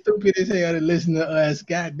 it's stupid as hell to listen to us.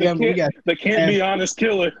 God damn it, they can't be honest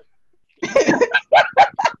killer.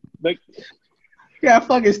 We got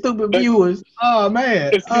fucking stupid viewers. Oh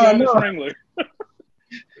man. It's the honest wrangler.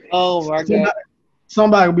 Oh my god.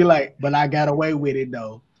 Somebody will be like, but I got away with it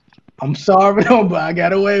though. I'm sorry, but I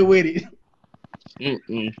got away with it.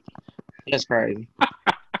 That's crazy.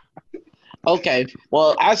 Okay,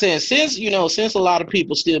 well, I said since a lot of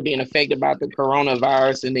people still being affected by the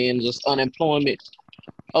coronavirus and then just unemployment.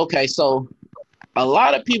 Okay, so a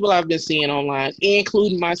lot of people I've been seeing online,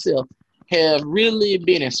 including myself, have really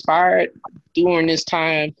been inspired during this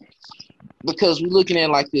time, because we're looking at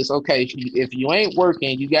it like this. Okay, if you ain't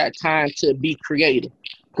working, you got time to be creative.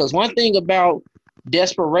 Because one thing about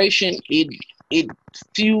desperation, it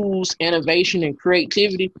fuels innovation and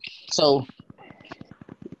creativity. So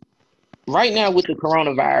right now with the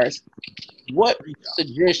coronavirus, what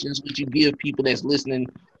suggestions would you give people that's listening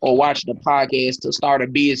or watching the podcast to start a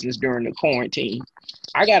business during the quarantine?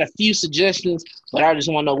 I got a few suggestions, but I just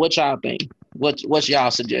want to know what y'all think. What's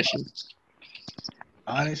y'all suggestions?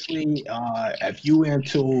 honestly, if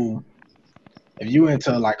you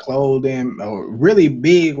into like clothing or really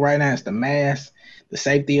big right now, it's the mask, the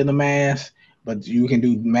safety of the mask. But you can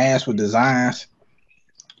do masks with designs.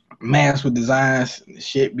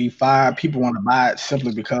 Shit be fire. People want to buy it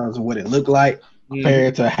simply because of what it look like Mhm.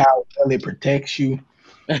 compared to how well it protects you.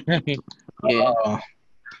 Yeah.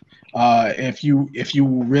 Uh, if you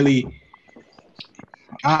really,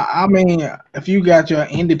 I mean, if you got your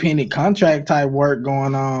independent contract type work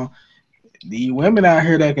going on, the women out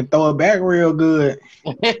here that can throw it back real good.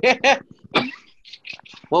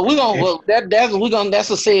 Well, we gonna If well that's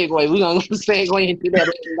a segue. We gonna segue into that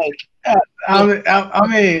later. I, But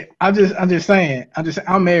I'm just saying,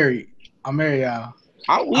 I'm married. I'm married, y'all.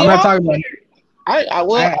 we I'm not all talking about. I,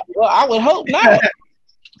 I would hope not.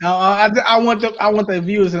 no, I want the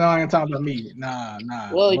viewers and I ain't talking about me. Nah.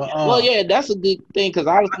 But Yeah, that's a good thing because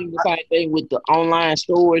I was thinking the same thing with the online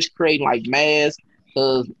stores creating like masks.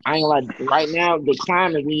 Because I ain't like right now the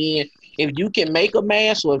climate we in. If you can make a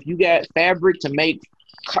mask, or if you got fabric to make,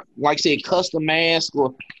 like I said, custom mask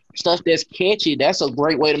or stuff that's catchy, that's a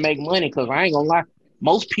great way to make money. Because I ain't gonna lie,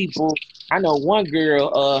 most people. I know one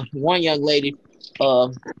girl, one young lady,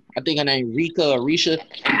 I think her name Rika or Risha.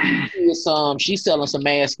 She's selling some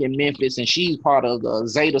masks in Memphis, and she's part of the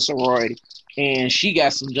Zeta sorority, and she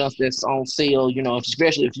got some jumps that's on sale. You know,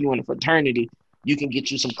 especially if you in a fraternity, you can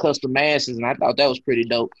get you some custom masks, and I thought that was pretty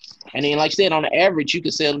dope. And then, like I said, on the average, you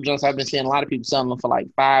can sell them jumps. I've been seeing a lot of people selling them for like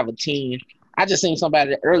 5 or 10. I just seen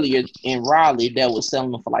somebody earlier in Raleigh that was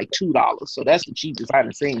selling them for like $2, so that's the cheapest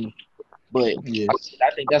I've seen. But yeah,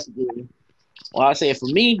 I think that's a good. Well, I said for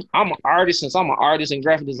me, I'm an artist. Since I'm an artist and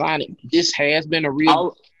graphic designer, this has been a real.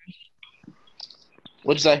 All,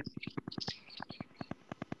 What'd you say?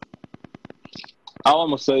 all I'm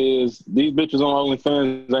gonna say is these bitches on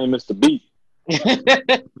OnlyFans ain't missed a beat.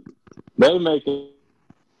 They making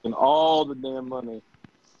all the damn money.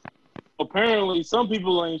 Apparently, some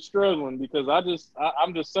people ain't struggling because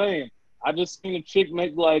I'm just saying. I just seen a chick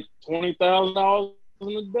make like $20,000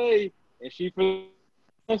 in a day, and she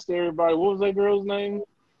finessed everybody. What was that girl's name?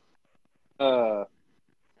 Uh,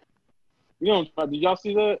 did y'all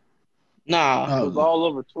see that? Nah. It was all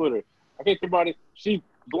over Twitter. I can't everybody. She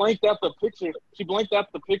blanked out the picture. She blanked out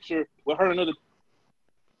the picture with her and another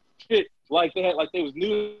chick, like they was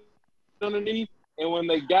nude underneath. And when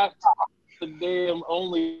they got to the damn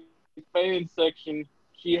OnlyFans section,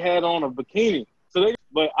 she had on a bikini.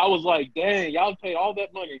 But I was like, dang, y'all paid all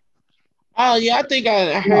that money Oh yeah, I think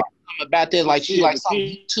I heard something about that. to Like she see a like some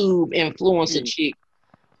bikini. YouTube influencer chick.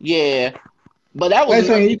 Yeah, but that was wait a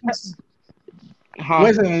another. second. Huh?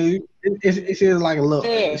 Wait a second. It's just like a little.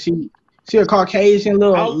 Yeah, She a Caucasian I was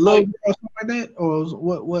little like, girl or something like that,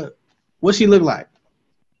 or what she look like?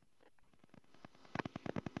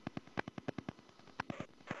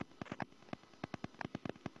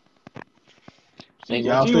 Think she's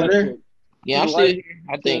what? Y'all cute. still That there? chick. Yeah, She's I'm still light. here.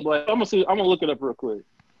 I think. But I'm gonna see. I'm gonna look it up real quick.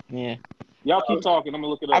 Yeah. Y'all keep talking. I'm gonna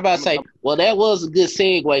look it I up. about to say. Well, that was a good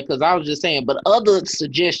segue because I was just saying. But other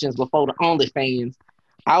suggestions before the OnlyFans,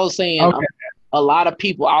 I was saying Okay. a lot of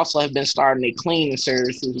people also have been starting their cleaning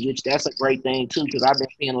services, which that's a great thing too. Because I've been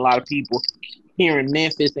seeing a lot of people here in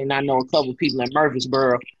Memphis, and I know a couple of people in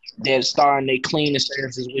Murfreesboro that starting their cleaning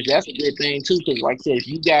services, which that's a good thing too. Because like I said, if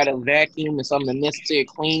you got a vacuum and some of the necessary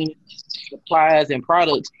cleaning supplies and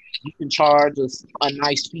products, you can charge a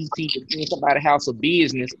nice fee to clean somebody's house or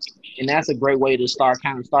business, and that's a great way to start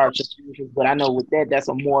start your business. But I know with that, that's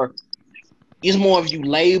a more it's more of you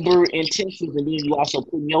labor intensive, and then you also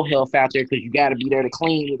putting your health out there because you got to be there to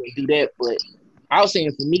clean it and do that. But I was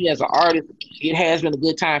saying for me as an artist, it has been a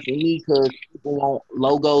good time for me because people want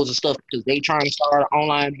logos and stuff because they trying to start an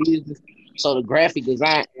online business. So the graphic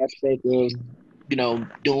design aspect of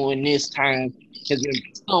doing this time has been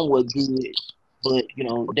somewhat good, but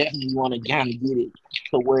definitely want to kind of get it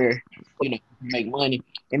to where you can make money.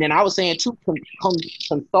 And then I was saying too,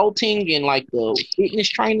 consulting and like the fitness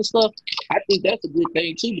training stuff. I think that's a good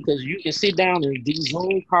thing too because you can sit down and do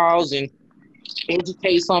Zoom calls and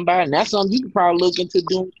educate somebody, and that's something you can probably look into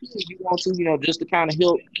doing too if you want to, just to kind of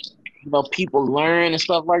help people learn and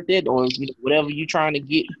stuff like that, or whatever you're trying to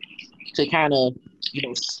get to kind of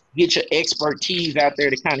get your expertise out there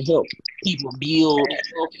to kind of help people build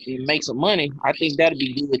and make some money. I think that'd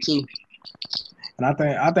be good too. And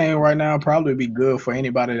I think right now probably be good for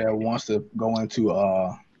anybody that wants to go into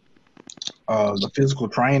the physical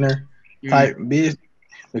trainer Mm, type business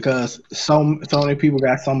because so many people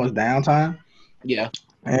got so much downtime yeah.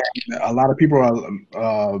 and a lot of people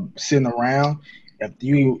are sitting around. If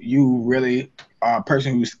you really are a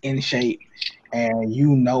person who's in shape and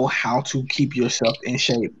you know how to keep yourself in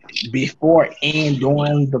shape before and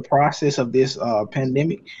during the process of this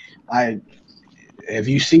pandemic. Like if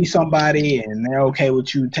you see somebody and they're okay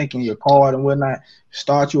with you taking your card and whatnot,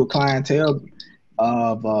 start you a clientele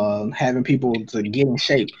of having people to get in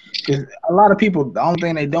shape. Because a lot of people, the only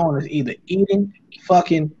thing they're doing is either eating,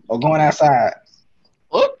 fucking, or going outside.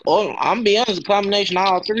 Or I'm be honest, a combination of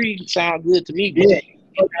all three sound good to me. But Yeah,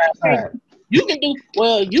 fucking outside. you can do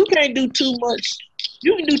well. You can't do too much.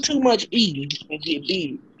 You can do too much eating and get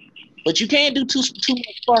big, but you can't do too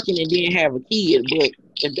much fucking and then have a kid. But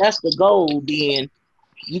if that's the goal, then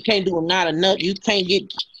you can't do not enough. You can't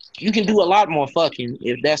get. You can do a lot more fucking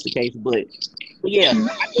if that's the case. But yeah,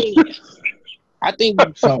 I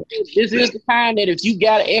think So this is the time that if you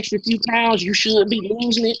got an extra few pounds, you should be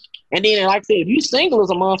losing it. And then, like I said, if you single as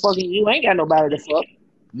a motherfucker, you ain't got nobody to fuck.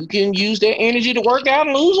 You can use that energy to work out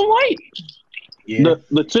and lose some weight. yeah,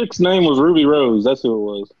 The chick's name was Ruby Rose. That's who it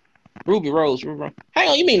was. Ruby Rose. Hang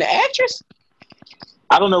on, you mean the actress?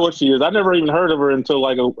 I don't know what she is. I never even heard of her until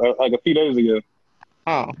like a few days ago.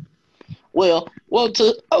 Oh,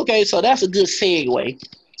 okay. So that's a good segue.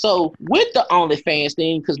 So with the OnlyFans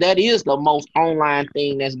thing, because that is the most online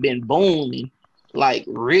thing that's been booming, like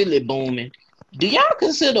really booming. Do y'all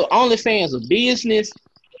consider OnlyFans a business,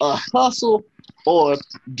 a hustle, or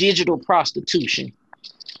digital prostitution?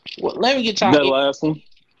 Well, let me get y'all. That last one.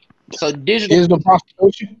 So digital. is the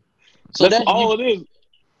prostitution. So That's all it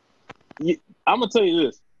is. I'm gonna tell you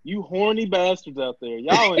this: you horny bastards out there,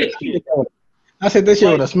 y'all ain't shit. I said this shit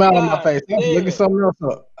with a Like, smile on my God face. I was looking damn. something else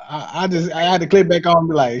up. I had to click back on and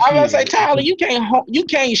be like, I was gonna say, shit. Tyler, you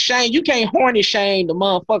can't horny shame the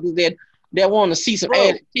motherfuckers that want to see some Bro.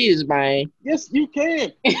 ass titties, man. Yes, you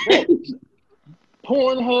can. Bro,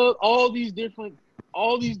 Pornhub, all these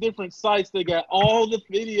different sites, they got all the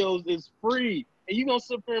videos is free, and you gonna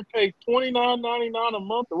sit there and pay $29.99 a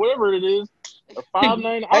month or whatever it is, or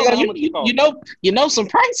 $5.99. I don't know how much it costs. You know some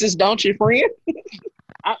prices, don't you, friend?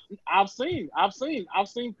 I've seen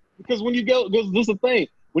because when you go, because this is the thing,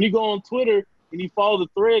 when you go on Twitter and you follow the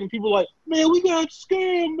thread and people are like, man, we got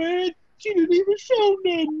scammed, man. She didn't even show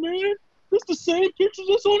nothing, man. It's the same pictures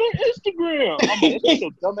that's on her Instagram. I'm like, that's what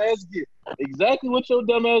your dumb ass get. Exactly what your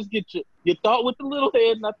dumb ass get. You thought with the little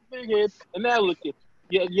head, not the big head, and now look at you.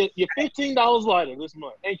 You're $15 lighter this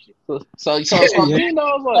month, ain't you? So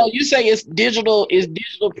 $15 lighter. you say it's digital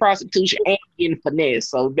prostitution and getting finesse.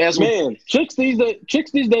 So that's what. Man, chicks these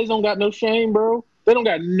days don't got no shame, bro. They don't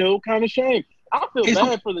got no kind of shame. I feel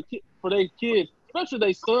bad for their kids, especially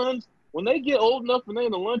their sons. When they get old enough and they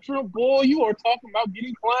in the lunchroom, boy, you are talking about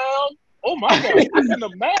getting clowned. Oh my God, I couldn't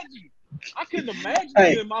imagine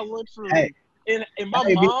being in my lunchroom and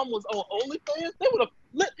my mom was on OnlyFans. They would have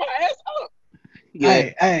lit my ass up.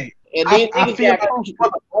 Yeah. Hey, And then I feel like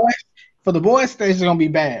for the boys, things are gonna be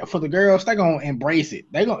bad. For the girls, they're gonna embrace it.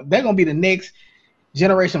 They're gonna be the next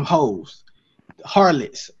generation of hoes,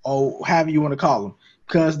 harlots, or however you want to call them.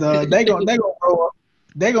 Because they gonna grow up.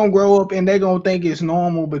 They're gonna grow up and they're gonna think it's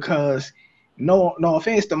normal because no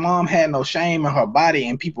offense, the mom had no shame in her body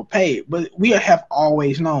and people paid. But we have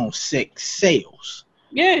always known sex sales.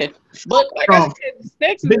 Yeah, but like I said,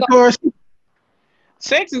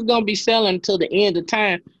 sex is gonna be selling until the end of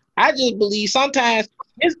time. I just believe sometimes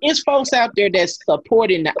it's folks out there that's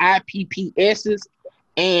supporting the IPPSs,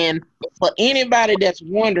 and for anybody that's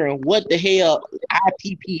wondering what the hell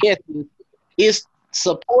IPPS is, it's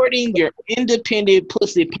supporting your independent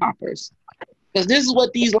pussy poppers. Because this is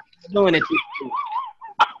what these ladies are doing at this point.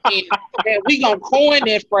 And we gonna coin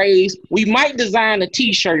that phrase. We might design a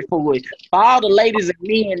T-shirt for it for all the ladies and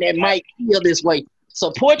men that might feel this way.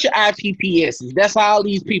 Support your IPPSs. That's all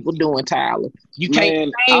these people doing, Tyler. You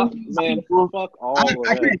can't. Fuck all of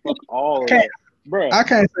that. Fuck all of that, bro. I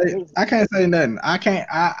can't say nothing. I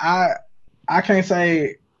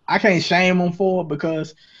can't shame them for it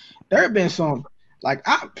because there have been some like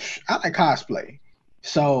I like cosplay.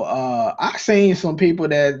 So I seen some people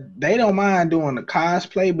that they don't mind doing the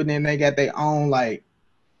cosplay, but then they got their own like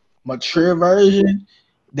mature version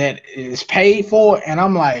that is paid for, and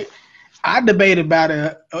I'm like, I debate about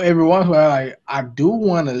it every once in a while. Like, I do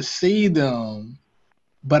want to see them,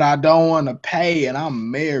 but I don't want to pay, and I'm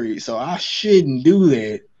married, so I shouldn't do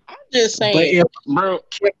that. I'm just saying, bro.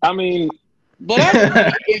 I mean,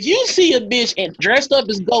 if you see a bitch and dressed up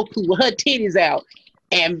as Goku with her titties out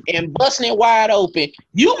and busting it wide open,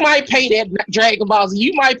 you might pay that Dragon Ball Z.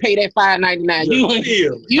 You might pay that $5.99.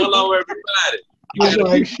 Hello, everybody. I was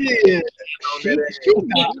like, shit.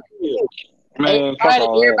 Man,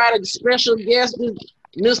 everybody special guest is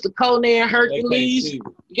Mr. Conan Hercules. You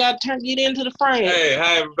gotta get into the frame. Hey,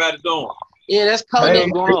 how everybody doing? Yeah, that's Hey, Conan.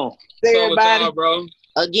 what's going on? Everybody, bro.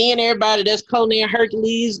 again, everybody, that's Conan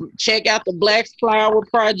Hercules. Check out the Black Flower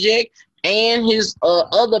Project, and his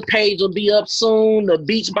other page will be up soon. The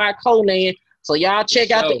Beats by Conan. So y'all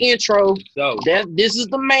check out the intro. This is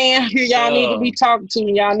the man here. Y'all need to be talking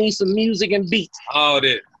to. Y'all need some music and beats. All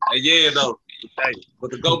that. Yeah, though. Hey,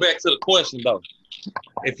 but to go back to the question though,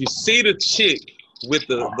 if you see the chick with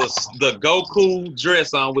the Goku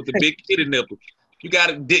dress on with the big titty nipple, you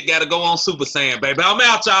gotta go on Super Saiyan, baby. I'm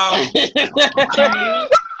out, y'all.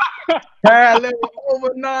 High level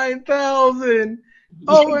over 9,000.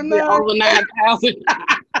 Over 9,000.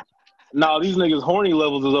 No, these niggas horny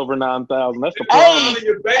levels is over 9,000. That's the Hey, problem.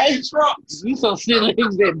 Your baby trunks. you so silly. He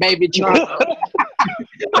said, "Baby Trump."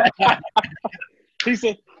 He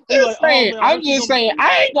said, I'm just saying,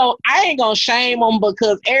 I ain't gonna shame them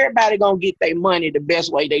because everybody gonna get their money the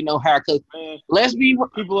best way they know how. Cause let's be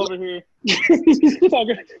people over here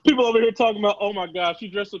talking about, oh my God, she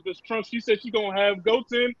dressed up as Trump. She said she gonna have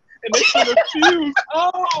goats in, and they should have fused.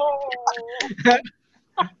 Oh,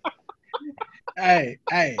 hey,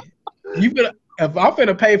 if I'm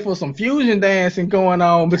finna pay for some fusion dancing going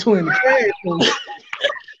on between the characters.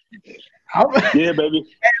 Yeah, baby.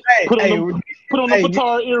 Put on the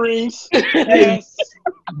guitar earrings. Yes.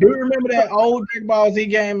 Do you remember that old Dragon Ball Z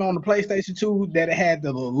game on the PlayStation 2 that it had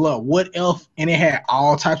the little what if, and it had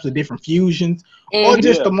all types of different fusions, or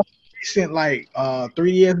just the most recent like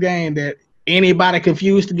 3DS game that anybody could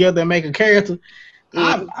fuse together and make a character?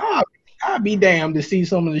 I'll be damned to see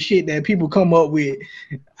some of the shit that people come up with.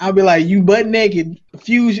 I'll be like, you butt naked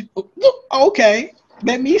fusion. Okay,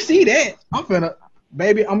 let me see that.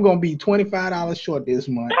 Baby, I'm gonna be $25 short this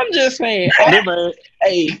month. I'm just saying. This man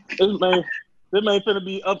Hey, finna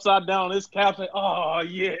be upside down on his couch. Like, oh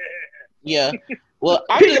yeah. Yeah. Well,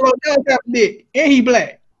 and he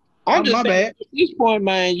black. I'm just my saying, bad. at this point,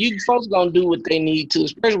 man, you folks gonna do what they need to,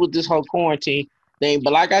 especially with this whole quarantine thing.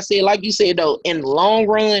 But like you said though, in the long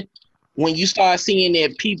run, when you start seeing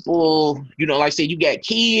that people, like I said, you got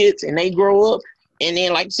kids and they grow up, and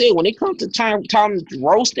then like I said, when it comes to time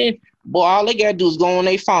roasting, boy, all they gotta do is go on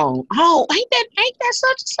their phone. Oh, ain't that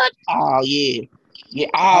such and such? Oh yeah. Yeah.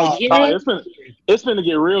 Oh yeah. It's gonna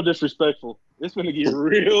get real disrespectful.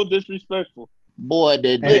 Boy,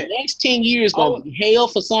 the next 10 years gonna be hell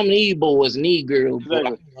for some of these boys and these girls.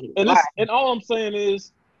 Exactly. And all I'm saying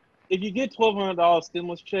is, if you get $1,200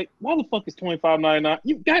 stimulus check, why the fuck is $25.99?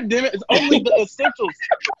 You goddamn it! It's only the essentials.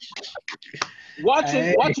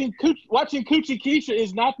 Watching Coochie Keisha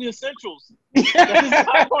is not the essentials. That is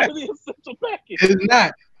not part of the essential package.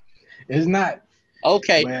 It's not.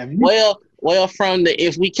 Okay. Well, from the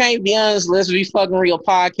if we can't be honest, let's be fucking real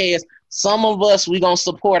podcast. Some of us we gonna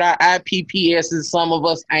support our IPPs and some of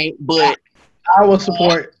us ain't. But I will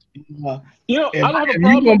support. I don't have a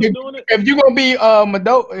problem with doing it. If you're gonna be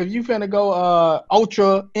if you finna go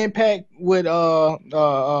Ultra Impact with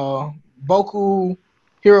Boku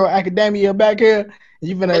Hero Academia back here,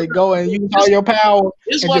 you finna go and use all your power.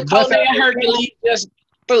 This is what Conan Hercules just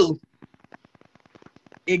threw.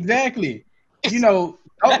 Exactly. Go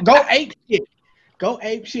ape shit. Go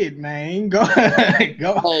ape shit, man. Go ape shit.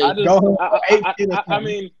 I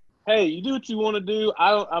mean, hey, you do what you want to do.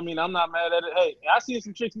 I'm not mad at it. Hey, I see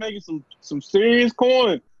some chicks making some serious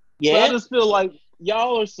coin. Yeah. But I just feel like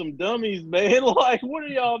y'all are some dummies, man. Like, what are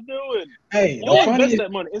y'all doing? Hey, don't invest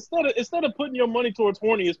that money. Instead of putting your money towards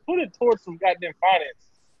horny, put it towards some goddamn finance.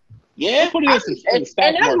 Yeah, and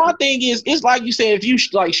that's my thing is, it's like you said, if you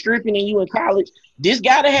like stripping and you in college, this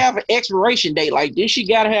got to have an expiration date. Like this, shit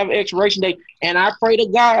got to have an expiration date. And I pray to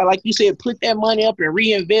God, like you said, put that money up and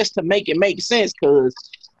reinvest to make it make sense. Because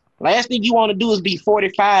last thing you want to do is be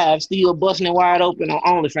 45, still busting it wide open on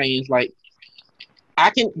OnlyFans. Like I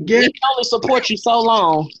can only support you so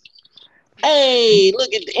long. Hey,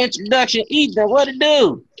 look at the introduction, Ethan. What it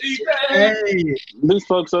do? Hey, these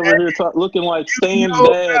folks over here looking like Stan's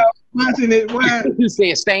dad. You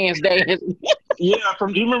said Stan's dad. Yeah,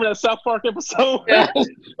 do you remember that South Park episode?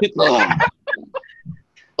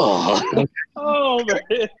 Oh man,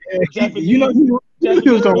 he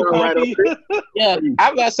was gonna run right up. Yeah,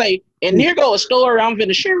 I'm gonna say, and here go a story I'm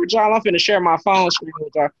gonna share with y'all. I'm gonna share my phone screen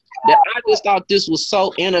with y'all. That I just thought this was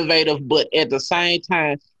so innovative, but at the same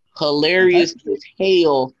time hilarious as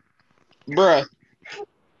hell, bruh.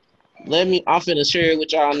 I'm finna share it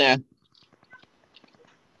with y'all now.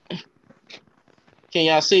 Can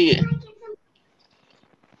y'all see it?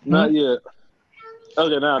 Not yet.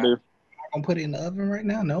 Okay, now I do. I'm gonna put it in the oven right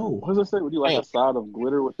now. No. What does it say? Would you like a side of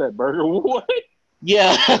glitter with that burger? What?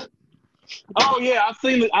 Yeah. Oh yeah, I've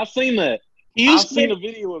seen that. I've seen a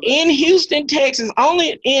video of it. In Houston, Texas,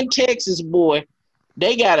 only in Texas, boy.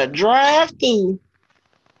 They got a drive-through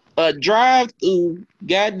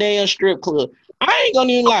goddamn strip club. I ain't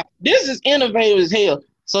gonna even lie. This is innovative as hell.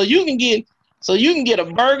 So you can get a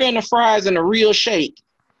burger and the fries and a real shake.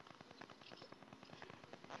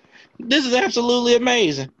 This is absolutely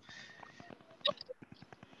amazing.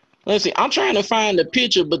 Let's see. I'm trying to find the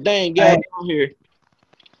picture, but they ain't got it on here.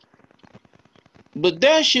 But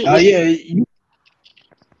that shit was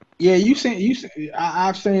you seen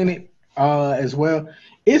I've seen it as well.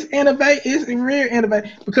 It's innovate. It's real innovate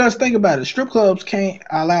because think about it. Strip clubs can't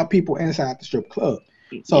allow people inside the strip club.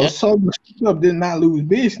 So the strip club did not lose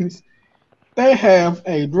business. They have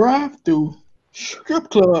a drive-through strip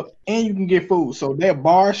club and you can get food. So their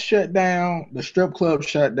bars shut down, the strip club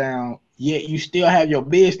shut down, yet you still have your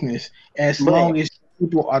business as long as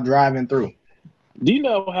people are driving through. Do you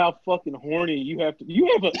know how fucking horny you have to?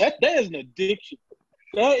 That is an addiction.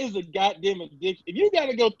 That is a goddamn addiction. If you got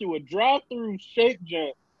to go through a drive-through shake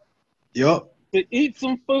joint, to eat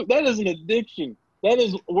some food, that is an addiction. That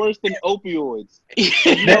is worse than opioids.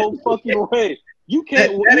 No fucking way. You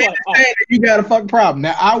can't. You got a fucking problem.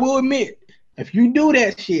 Now I will admit, if you do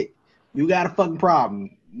that shit, you got a fucking problem.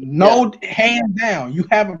 No, hands down, you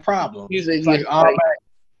have a problem. He's like,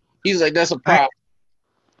 that's a problem.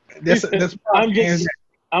 That's a problem.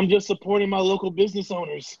 I'm just supporting my local business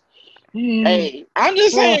owners. Hey, I'm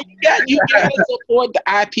just saying you gotta support the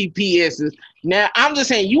IPPs. Now, I'm just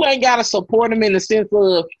saying you ain't gotta support them in the sense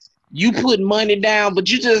of you put money down, but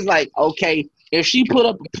you just like, okay, if she put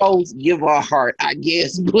up a post, give her a heart, I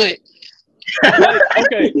guess. But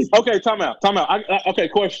okay, time out. Okay,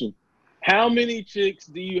 question. How many chicks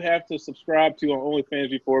do you have to subscribe to on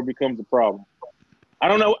OnlyFans before it becomes a problem? I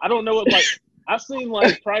don't know what like I've seen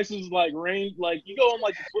like prices like range, like you go on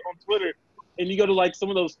like on Twitter and you go to like some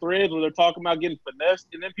of those threads where they're talking about getting finessed,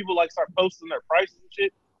 and then people like start posting their prices and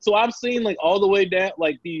shit. So I've seen like all the way down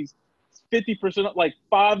like these 50%, like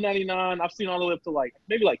 $5.99. I've seen all the way up to like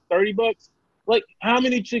maybe like $30. Like, how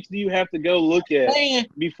many chicks do you have to go look at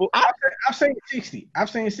before? I've seen 60. I've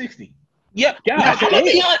seen 60. Yeah, I'm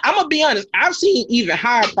gonna be honest. I've seen even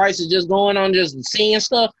higher prices just going on, just seeing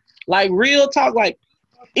stuff. Like real talk, like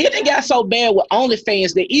it done got so bad with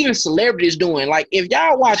OnlyFans that even celebrities doing. Like if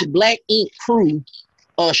y'all watch Black Ink Crew,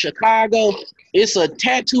 Chicago, it's a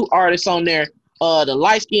tattoo artist on there. The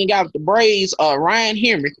light skinned guy with the braids, Ryan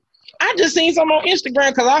Henry. I just seen some on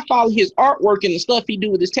Instagram because I follow his artwork and the stuff he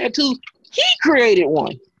do with his tattoos. He created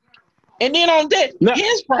one. And then on that,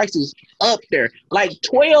 his price is up there. Like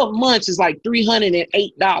 12 months is like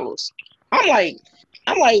 $308. I'm like,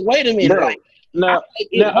 wait a minute. Bro, I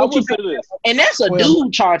will say this. And that's a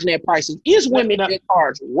dude charging that prices. It's women that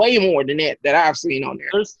charge way more than that I've seen on there.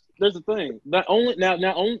 There's a thing. Now don't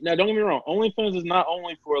get me wrong. OnlyFans is not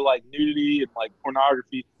only for like nudity and like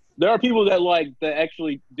pornography. There are people that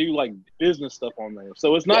actually do like business stuff on there.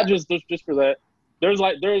 So it's not just for that. I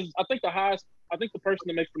think the person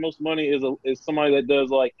that makes the most money is somebody that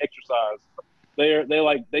does like exercise. They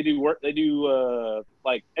do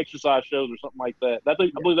like exercise shows or something like that. I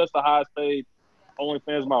believe that's the highest paid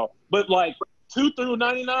OnlyFans model. But like $2 through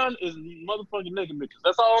 $99 is motherfucking naked bitches.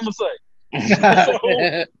 That's all I'm gonna say. So,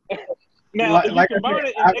 now if you convert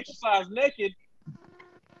it and exercise naked,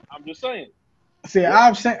 I'm just saying. See,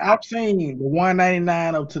 I've seen the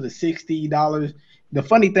 $199 up to the $60. The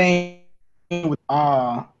funny thing with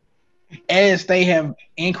as they have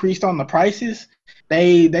increased on the prices,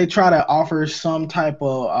 they try to offer some type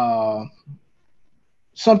of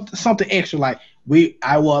something extra. Like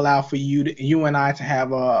I will allow for you and I to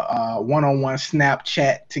have a one-on-one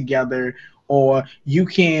Snapchat together, or you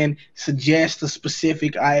can suggest a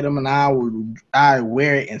specific item and I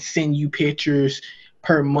wear it and send you pictures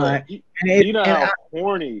per month. You know how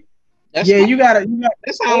horny. You gotta.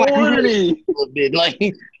 That sounds like horny. A little bit. Like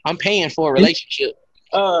I'm paying for a relationship.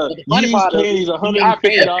 Used panties,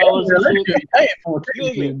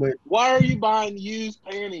 $150. But why are you buying used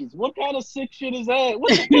panties? What kind of sick shit is that? What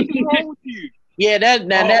the fuck is wrong with you? Yeah,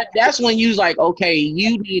 that's when you like, okay,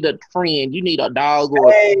 you need a friend, you need a dog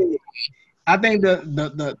or. I think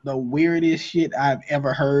the weirdest shit I've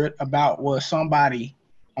ever heard about was somebody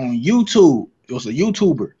on YouTube. It was a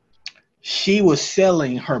YouTuber. She was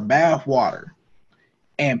selling her bath water,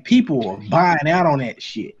 and people were buying out on that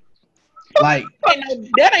shit. Like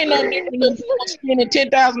that ain't no different than spending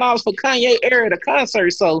 $10,000 for Kanye era at a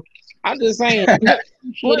concert. So I'm just saying.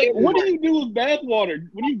 What do you do with bath water?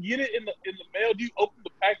 When you get it in the mail, do you open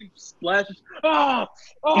the package, splash it? Oh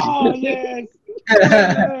yes.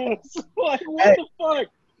 Yes. Like what the fuck?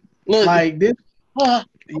 Look, like this.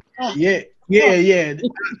 Yeah. Yeah.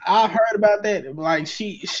 I heard about that. Like it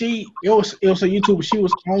was a YouTuber. She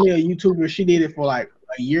was only a YouTuber. She did it for like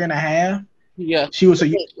a year and a half. Yeah. She was a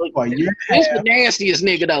YouTuber for a year and a This half. the nastiest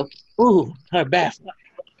nigga though. Ooh, her bath.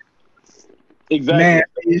 Exactly.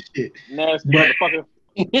 Nasty as shit. Nasty But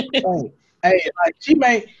motherfucker. hey,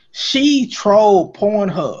 like she trolled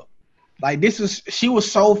Pornhub. Like she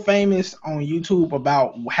was so famous on YouTube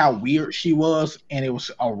about how weird she was, and it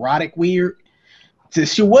was erotic weird. So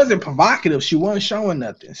she wasn't provocative, she wasn't showing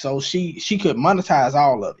nothing. So she could monetize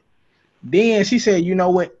all of it. Then she said, you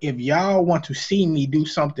know what? If y'all want to see me do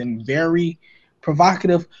something very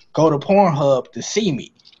provocative, go to Pornhub to see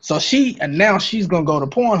me. So she announced she's gonna go to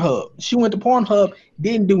Pornhub. She went to Pornhub,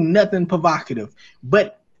 didn't do nothing provocative,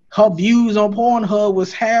 but her views on Pornhub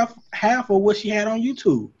was half of what she had on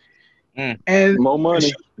YouTube. And More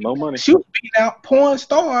money. She was beating out porn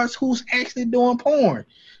stars who's actually doing porn.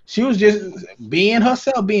 She was just being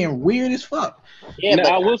herself, being weird as fuck. Yeah, now,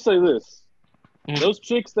 but I will say this. Those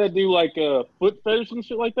chicks that do like foot fetish and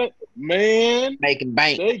shit like that, man, making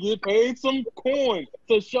bank. they get paid some coin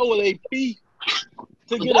to show their feet.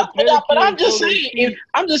 To get a But I'm just saying,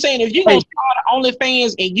 if you're gonna start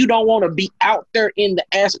OnlyFans and you don't want to be out there in the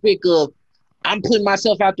aspect of I'm putting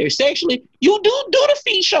myself out there sexually, you do the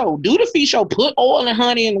feet show. Do the feet show. Put oil and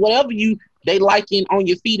honey and whatever they like on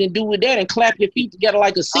your feet and do with that and clap your feet together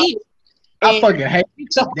like a seal. I fucking hate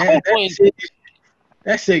that.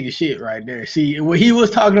 That's sick as shit right there. See, what he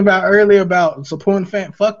was talking about earlier about supporting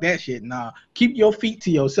fat, fuck that shit. Nah, keep your feet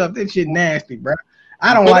to yourself. That shit nasty, bro.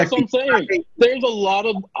 I don't like. That's what I'm saying. There's a lot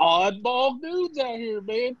of oddball dudes out here,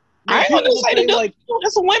 man. I ain't gonna say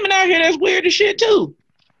there's some women out here that's weird as shit too.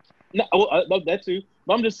 No, that too.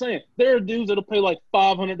 But I'm just saying, there are dudes that'll pay like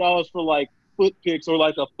 $500 for like foot pics or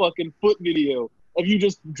like a fucking foot video of you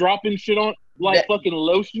just dropping shit on like fucking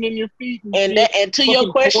lotion in your feet. And to your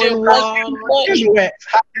question, hot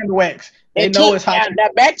wax. They know it's hot. Now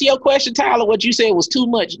back to your question, Tyler. What you said was too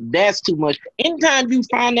much. That's too much. Anytime you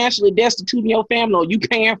financially destitute in your family or you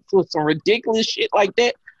paying for some ridiculous shit like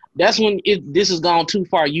that, that's when this has gone too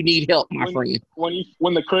far. You need help, my friend.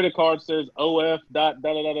 When the credit card says OF dot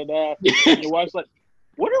da da da da da, and your wife's like,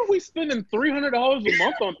 "What are we spending $300 a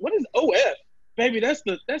month on? What is OF, baby? That's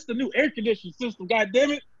the new air conditioning system. God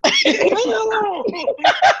damn it!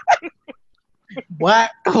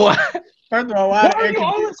 What? First of all, why are you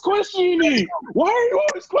always questioning me? Why are you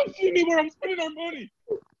always questioning me where I'm spending our money?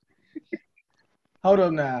 Hold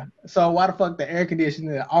up now. So why the fuck the air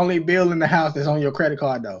conditioner the only bill in the house that's on your credit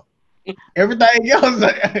card though? Everything else.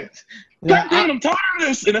 God damn, I'm tired of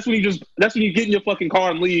this. And that's when you get in your fucking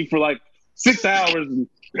car and leave for like 6 hours. And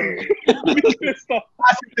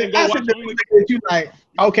you like,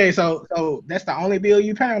 okay, so that's the only bill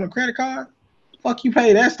you pay on a credit card? Fuck you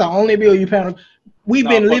pay. That's the only bill you pay on. We've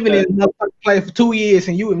been living in another place for 2 years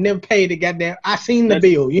and you have never paid the goddamn. I seen the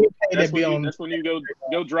bill. You didn't pay that bill. That's when you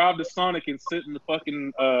go drive to Sonic and sit in the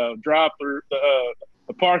fucking drive through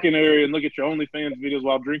the parking area and look at your OnlyFans videos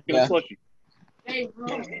while drinking a slushy. Hey,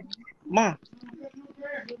 bro. Mom.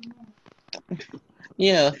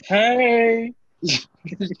 Yeah. Hey.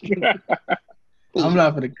 I'm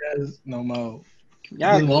not for the guys no more.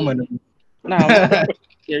 Y'all woman. No.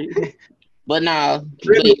 But nah,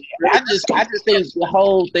 really? I just think the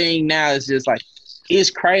whole thing now is just like it's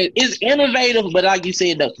crazy. It's innovative, but like you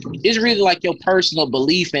said, though, it's really like your personal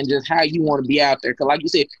belief and just how you want to be out there. Because like you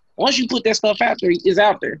said, once you put that stuff out there, it's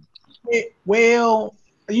out there. Well,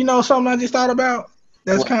 you know something I just thought about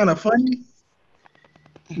that's kind of funny.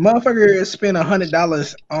 Motherfucker spent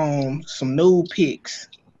 $100 on some nude pics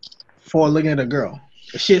for looking at a girl.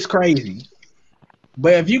 The shit's crazy.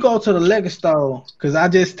 But if you go to the liquor store, because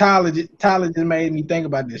Tyler just made me think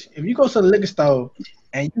about this. If you go to the liquor store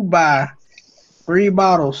and you buy 3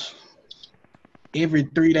 bottles every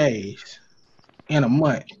 3 days in a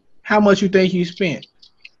month, how much you think you spent?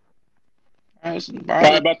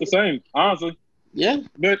 Probably about the same, honestly. Yeah.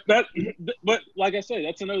 But like I said,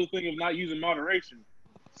 that's another thing of not using moderation.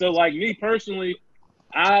 So like me personally,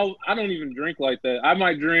 I don't even drink like that. I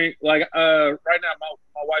might drink like right now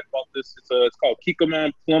my wife bought this. It's called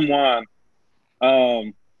Kikkoman Plum Wine.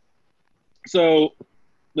 So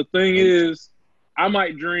the thing is, I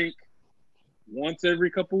might drink once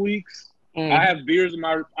every couple weeks. I have beers in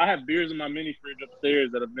my mini fridge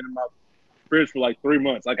upstairs that have been in my fridge for like 3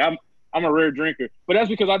 months. Like I'm a rare drinker, but that's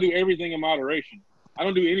because I do everything in moderation. I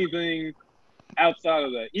don't do anything outside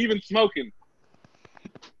of that. Even smoking.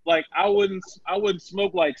 Like I wouldn't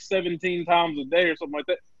smoke like 17 times a day or something like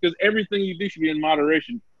that, because everything you do should be in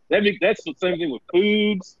moderation. That's the same thing with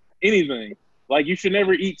foods, anything. Like you should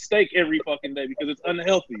never eat steak every fucking day because it's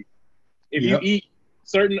unhealthy. If you eat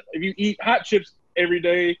if you eat hot chips every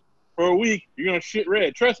day for a week, you're gonna shit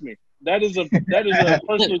red. Trust me, that is a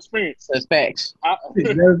personal experience. That's facts.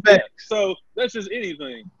 So that's just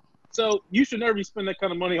anything. So you should never be spending that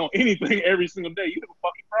kind of money on anything every single day. You have a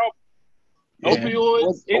fucking problem. Yeah.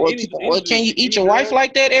 Opioids. Or can you eat your wife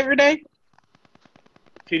like that every day?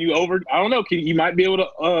 Can you I don't know. You might be able to.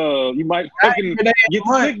 You might fucking get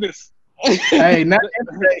sickness. Hey, not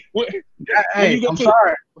every day. Hey, I'm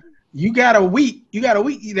sorry. You got a week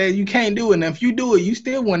that you can't do it. And if you do it, you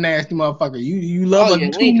still one nasty motherfucker. You love her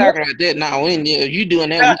too we ain't much. talking about that. No, we ain't. You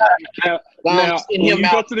doing that? Now, when you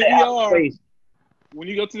go to the ER, when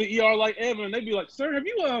you go to the ER like Evan, they be like, "Sir, have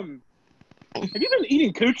you been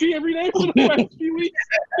eating coochie every day for the past few weeks?"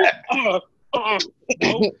 No,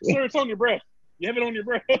 sir, it's on your breath. You have it on your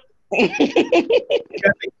breath.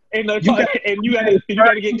 And you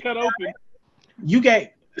gotta get cut open. You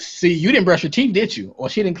didn't brush your teeth, did you? Or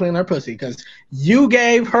she didn't clean her pussy because you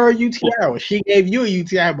gave her a UTI or she gave you a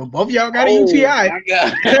UTI, but both of y'all got a UTI. My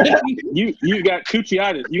God. You got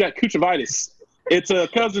coochie-itis. You got coochivitis. It's a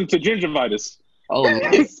cousin to gingivitis. Oh,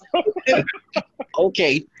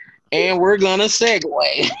 okay. And we're gonna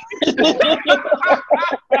segue.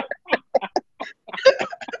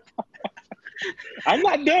 I'm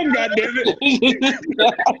not done, goddammit.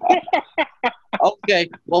 Okay.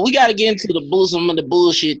 Well, we got to get into some of the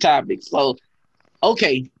bullshit topics. So,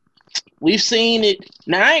 okay, we've seen it.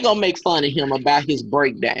 Now, I ain't gonna make fun of him about his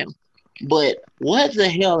breakdown, but what the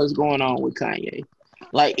hell is going on with Kanye?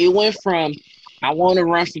 Like, it went from I want to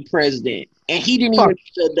run for president, and he didn't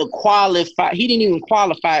even qualify. He didn't even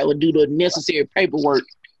qualify or do the necessary paperwork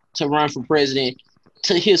to run for president.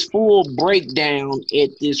 To his full breakdown at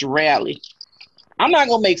this rally. I'm not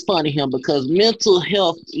gonna make fun of him because mental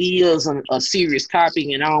health is a serious topic,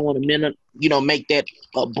 and I don't want to, make that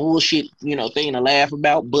a bullshit, thing to laugh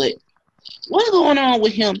about. But what's going on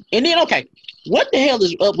with him? And then, okay, what the hell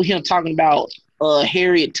is up with him talking about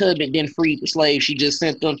Harriet Tubman didn't free the slaves? She just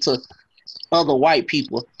sent them to other white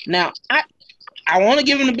people. Now, I want to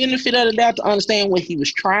give him the benefit of the doubt to understand what he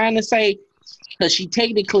was trying to say, because she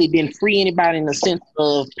technically didn't free anybody in the sense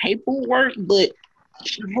of paperwork, but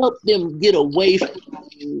she helped them get away from,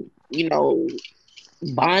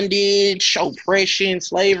 bondage, oppression,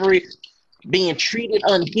 slavery, being treated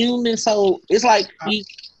unhuman. So it's like he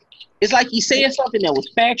said something that was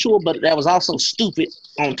factual, but that was also stupid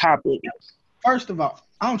on top of it. First of all,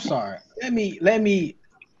 I'm sorry. Let me.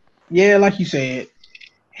 Yeah, like you said,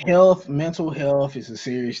 mental health is a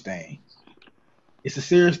serious thing. It's a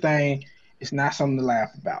serious thing. It's not something to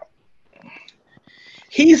laugh about.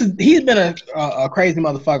 He's been a crazy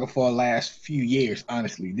motherfucker for the last few years,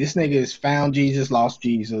 honestly. This nigga has found Jesus, lost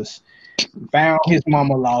Jesus, found his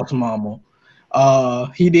mama, lost mama.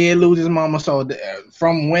 He did lose his mama, so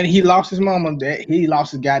from when he lost his mama, he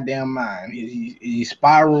lost his goddamn mind. He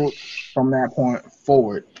spiraled from that point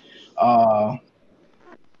forward.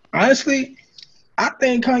 Honestly, I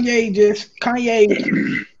think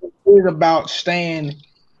Kanye is about staying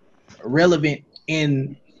relevant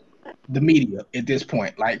in the media at this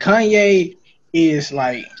point. Like, Kanye is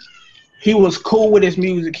like, he was cool with his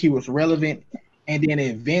music, he was relevant, and then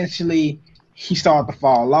eventually he started to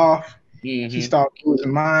fall off. Mm-hmm. He started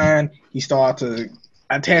losing mind. He started to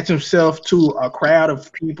attach himself to a crowd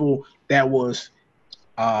of people that was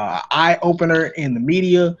eye opener in the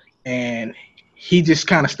media, and he just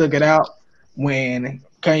kind of stuck it out. When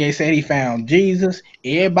Kanye said he found Jesus,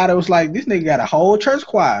 everybody was like, this nigga got a whole church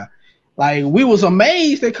choir. Like, we was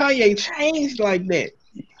amazed that Kanye changed like that.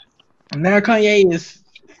 And now Kanye is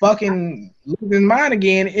fucking losing his mind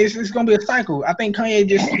again. It's gonna be a cycle. I think Kanye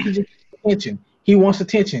just attention. He wants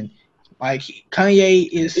attention. Like, Kanye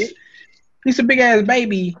he's a big ass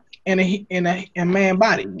baby in a man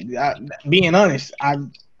body. Being honest,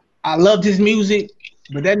 I loved his music,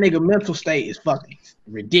 but that nigga mental state is fucking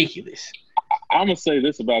ridiculous. I'm gonna say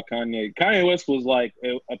this about Kanye. Kanye West was like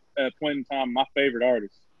at a point in time my favorite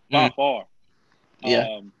artist by far.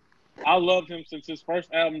 Yeah. I loved him since his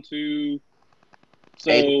first album to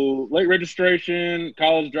Late Registration,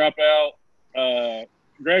 College Dropout,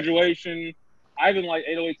 Graduation. I even like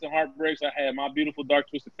 808s and Heartbreaks. I had My Beautiful Dark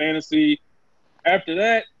Twisted Fantasy. After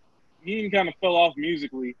that, he even kind of fell off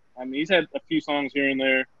musically. I mean, he's had a few songs here and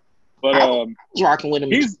there, but rocking with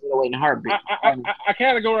him. He's 808 and Heartbreak. I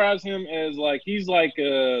categorize him as like he's like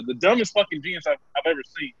the dumbest fucking genius I've ever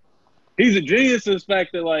seen. He's a genius in the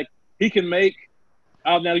fact that like he can make.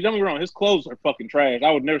 Now, don't get me wrong, his clothes are fucking trash. I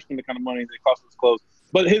would never spend the kind of money that it costs his clothes.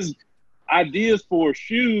 But his ideas for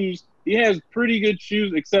shoes, he has pretty good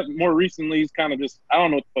shoes, except more recently he's kind of just, I don't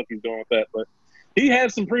know what the fuck he's doing with that. But he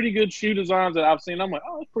has some pretty good shoe designs that I've seen. I'm like,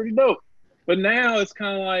 oh, that's pretty dope. But now it's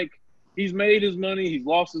kind of like he's made his money, he's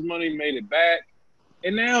lost his money, made it back.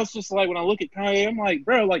 And now it's just like when I look at Kanye, I'm like,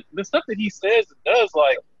 bro, like the stuff that he says and does,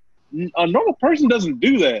 like a normal person doesn't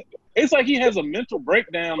do that. It's like he has a mental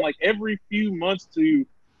breakdown like every few months to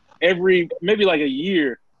every maybe like a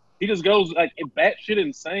year. He just goes like batshit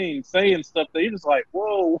insane, saying stuff that you're just like,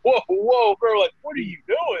 whoa, bro, like what are you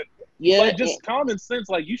doing? Yeah, like just common sense.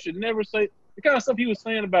 Like you should never say the kind of stuff he was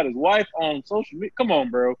saying about his wife on social media. Come on,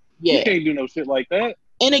 bro. yeah. You can't do no shit like that.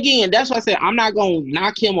 And again, that's why I said I'm not gonna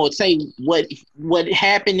knock him or say what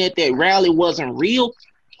happened at that rally wasn't real,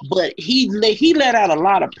 but he let out a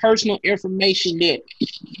lot of personal information that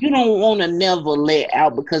you don't want to never let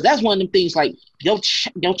out, because that's one of the things. Like your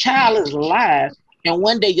child is alive, and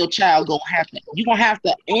one day your child you're gonna have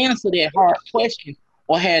to answer that hard question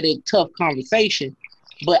or have that tough conversation.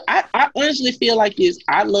 But I honestly feel like this.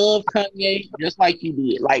 I love Kanye just like you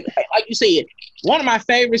did. Like you said, one of my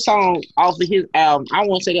favorite songs off of his album, I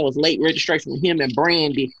want to say that was Late Registration with him and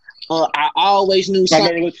Brandy. I always knew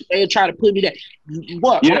something. They would try to put me there.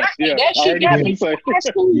 What? Yeah, that shit got me.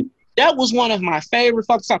 That was one of my favorite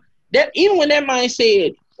fucking songs. That even when that man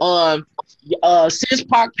said, since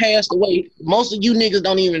Pac passed away, most of you niggas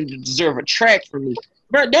don't even deserve a track from me.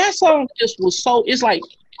 Bro, that song just was so. It's like.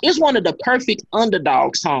 It's one of the perfect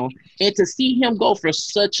underdog songs. And to see him go for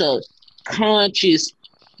such a conscious,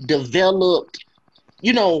 developed,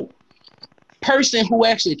 person who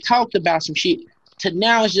actually talked about some shit, to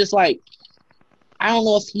now it's just like, I don't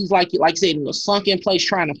know if he's like I said, in a sunken place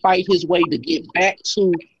trying to fight his way to get back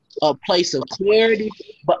to a place of clarity.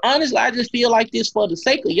 But honestly, I just feel like this, for the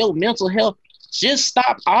sake of your mental health, just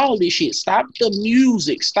stop all this shit. Stop the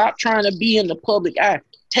music. Stop trying to be in the public eye.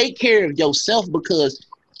 Take care of yourself, because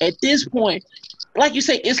at this point, like you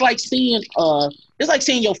say, it's like seeing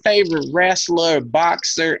your favorite wrestler,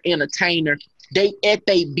 boxer, entertainer. They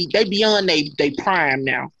beyond they prime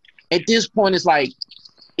now. At this point, it's like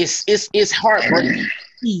it's heartbreaking to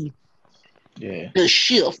see the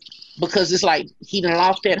shift, because it's like he done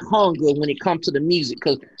lost that hunger when it comes to the music.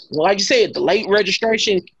 Because like you said, the Late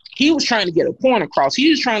Registration, he was trying to get a point across. He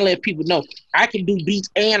was trying to let people know I can do beats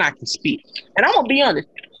and I can spit. And I'm gonna be honest.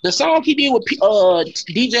 The song he did with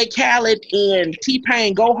DJ Khaled and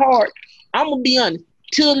T-Pain, Go Hard, I'm going to be honest,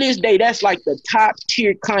 till this day, that's like the top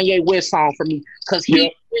tier Kanye West song for me, because he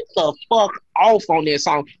went the fuck off on that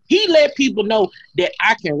song. He let people know that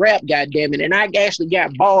I can rap, goddammit, and I actually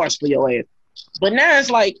got bars for your ass. But now it's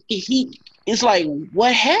like, it's like,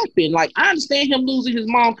 what happened? Like, I understand him losing his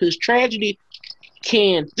mom, because tragedy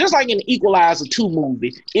can, just like in the Equalizer 2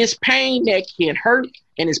 movie, it's pain that can hurt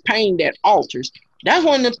and it's pain that alters. That's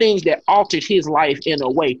one of the things that altered his life in a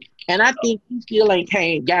way. And I think he still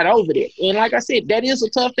ain't got over that. And like I said, that is a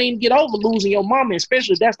tough thing to get over, losing your mama,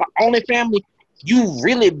 especially if that's the only family you've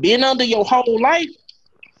really been under your whole life.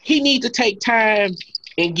 He needs to take time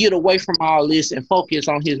and get away from all this and focus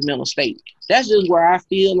on his mental state. That's just where I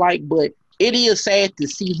feel like, but it is sad to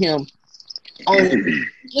see him on,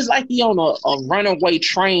 it's like he on a runaway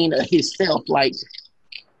train of himself. Like,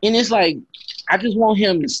 and it's like, I just want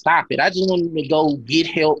him to stop it. I just want him to go get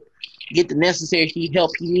help, get the necessary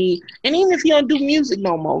help he needs. And even if he don't do music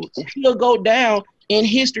no more, he'll go down in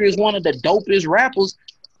history as one of the dopest rappers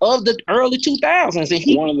of the early 2000s. And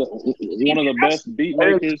he one of the best beat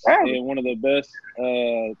makers and one of the best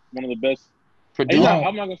producers.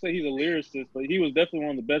 I'm not gonna say he's a lyricist, but he was definitely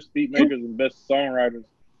one of the best beat makers and best songwriters.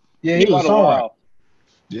 Yeah, he was a songwriter.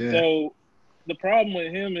 Yeah. So the problem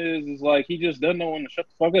with him is like he just doesn't know when to shut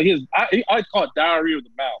the fuck up. I call it diarrhea of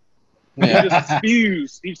the mouth. Yeah. He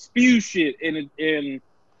just spews shit, and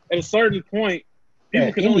at a certain point,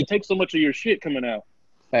 people can only take so much of your shit coming out.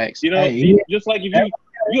 Thanks. Just like if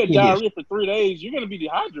you had diarrhea for 3 days, you're gonna be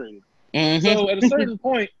dehydrated. Mm-hmm. So at a certain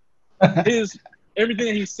point,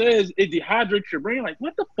 everything he says, it dehydrates your brain. Like,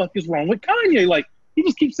 what the fuck is wrong with Kanye? Like, he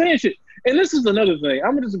just keeps saying shit. And this is another thing.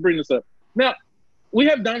 I'm gonna just bring this up now. We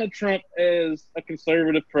have Donald Trump as a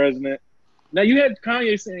conservative president. Now, you had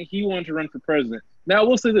Kanye saying he wanted to run for president. Now, I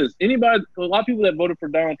will say this. A lot of people that voted for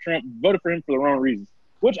Donald Trump voted for him for the wrong reasons,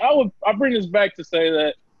 which I bring this back to say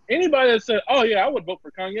that anybody that said, oh, yeah, I would vote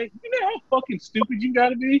for Kanye, you know how fucking stupid you got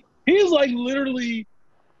to be? He's like literally,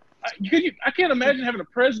 I can't imagine having a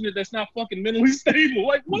president that's not fucking mentally stable.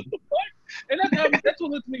 Like, what the fuck? And that's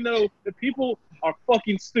what lets me know that people are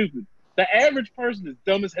fucking stupid. The average person is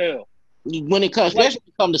dumb as hell. When it comes, especially when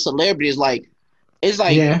it comes to celebrities, it's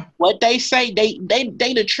like what they say, they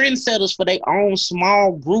the trendsetters for their own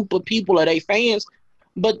small group of people or their fans,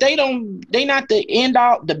 but they not the end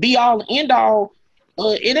all, the be all and end all.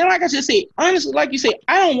 And then, like I just said, honestly, like you said,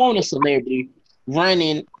 I don't want a celebrity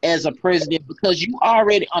running as a president because you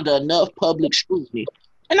already under enough public scrutiny.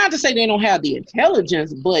 And not to say they don't have the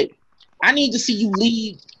intelligence, but I need to see you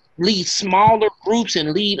lead smaller groups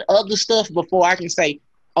and lead other stuff before I can say,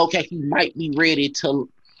 okay, he might be ready to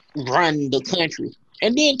run the country.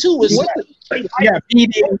 And then too, it's You got P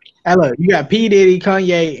Diddy. Hey, look, you got P Diddy,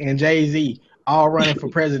 Kanye, and Jay-Z all running for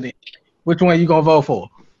president. Which one you gonna vote for?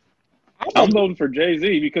 I'm voting for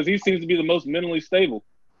Jay-Z because he seems to be the most mentally stable.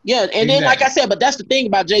 Yeah, and then like I said, but that's the thing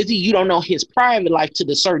about Jay-Z, you don't know his private life to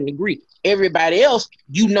the certain degree. Everybody else,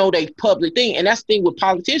 you know they public thing. And that's the thing with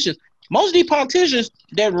politicians. Most of these politicians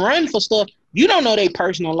that run for stuff, you don't know their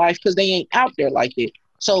personal life because they ain't out there like that.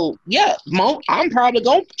 So yeah, I'm probably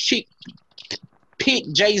gonna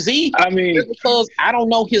pick Jay-Z. I mean, because I don't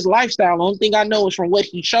know his lifestyle. The only thing I know is from what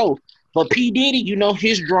he showed. But P. Diddy, you know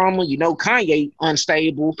his drama, you know Kanye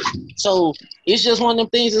unstable. So it's just one of them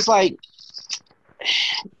things. It's like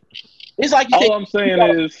you all I'm saying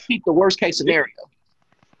is keep the worst case scenario.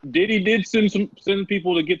 Diddy did send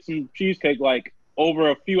people to get some cheesecake like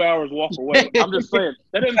over a few hours walk away. I'm just saying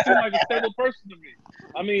that doesn't seem like a stable person to me.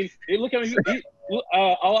 I mean, look at him.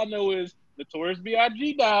 All I know is Notorious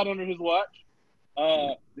B.I.G. died under his watch.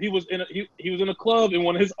 He was in a club and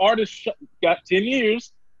one of his artists got 10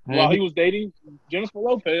 years while he was dating Jennifer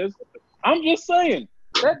Lopez. I'm just saying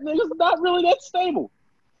that nigga's not really that stable.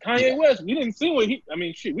 Kanye West, we didn't see what he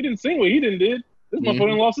did. This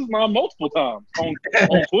motherfucker lost his mind multiple times on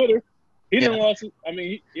Twitter. He didn't lost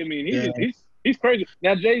it. He's crazy.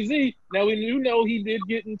 Now Jay-Z, we know he did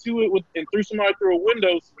get into it and threw somebody through a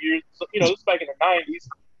window some years. So, this is back in the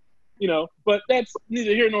 90s. But that's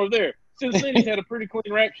neither here nor there. Since then, he's had a pretty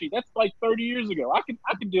clean rap sheet. That's like 30 years ago. I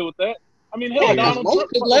can deal with that. I mean, hell, Donald Trump.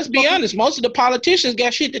 Let's be honest. Most of the politicians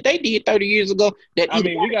got shit that they did 30 years ago that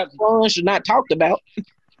we got should not talked about.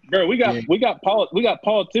 Bro, we got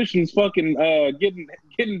politicians fucking getting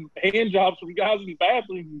hand jobs from guys in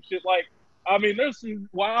bathrooms and shit. Like, I mean, there's some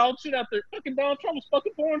wild shit out there. Fucking Donald Trump was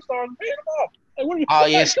fucking porn stars and paying them off. Like, what are you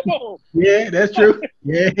saying? Yes. Come on. Yeah, that's true.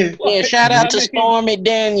 Yeah. Shout out to Stormy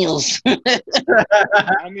Daniels.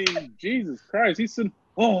 I mean, Jesus Christ. He said,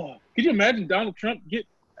 could you imagine Donald Trump get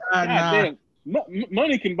goddamn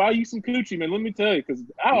money can buy you some coochie, man. Let me tell you, because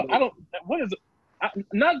I don't. What is it?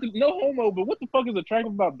 No homo, but what the fuck is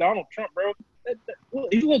attractive about Donald Trump, bro?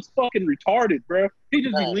 He looks fucking retarded, bro. He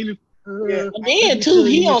just be leaning. And then too,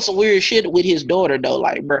 he on some weird shit with his daughter though.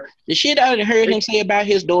 Like, bro, the shit I heard him say about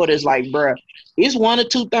his daughter is like, bro, it's one of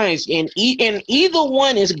two things, and either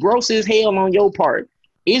one is gross as hell on your part.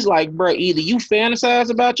 It's like, bro, either you fantasize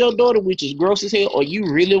about your daughter, which is gross as hell, or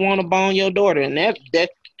you really want to bone your daughter, and that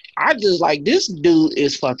I just like this dude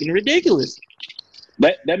is fucking ridiculous.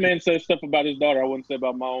 That man says stuff about his daughter I wouldn't say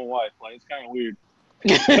about my own wife. Like, it's kind of weird.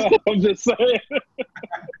 I'm just saying.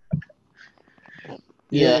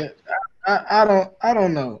 Yeah. I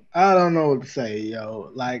don't know. I don't know what to say, yo.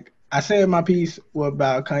 Like I said my piece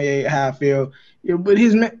about Kanye, how I feel. Yeah, but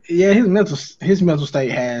his mental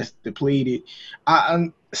state has depleted.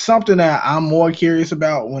 Something that I'm more curious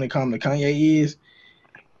about when it comes to Kanye is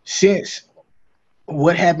since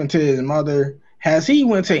what happened to his mother. Has he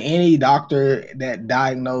went to any doctor that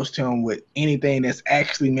diagnosed him with anything that's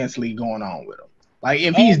actually mentally going on with him? Like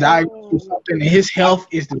if he's diagnosed with something, his health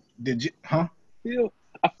is I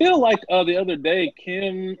feel like the other day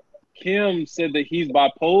Kim said that he's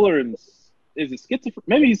bipolar and is it schizophrenic?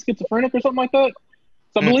 Maybe he's schizophrenic or something like that.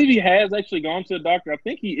 So I believe he has actually gone to a doctor. I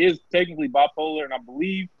think he is technically bipolar, and I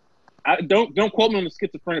believe don't quote me on the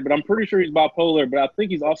schizophrenic, but I'm pretty sure he's bipolar. But I think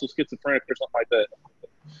he's also schizophrenic or something like that.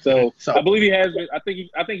 So I believe he has. I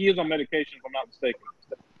think he is on medication, if I'm not mistaken.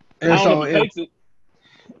 I don't know if he takes it.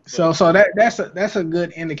 So that's a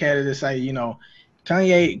good indicator to say,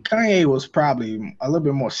 Kanye was probably a little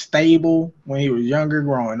bit more stable when he was younger,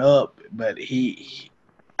 growing up, but he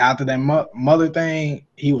after that mother thing,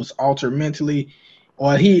 he was altered mentally,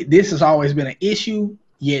 or this has always been an issue,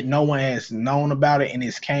 yet no one has known about it, and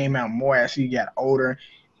it's came out more as he got older,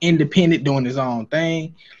 independent, doing his own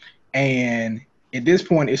thing, and at this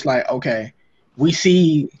point, it's like, okay, we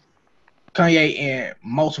see Kanye in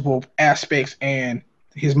multiple aspects and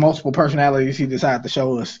his multiple personalities he decided to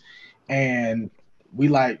show us. And we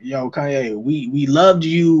like, yo, Kanye, we loved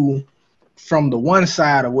you from the one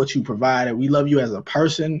side of what you provided. We love you as a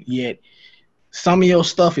person, yet some of your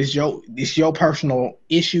stuff is your personal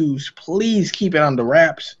issues. Please keep it under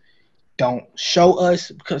wraps. Don't show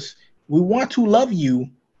us, because we want to love you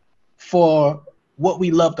for what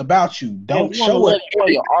we loved about you. Don't show us for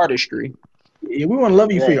your artistry. Yeah, we want to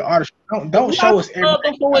love you for your artistry. Don't show us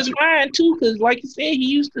everything for his mind too, because like you said, he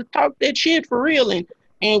used to talk that shit for real,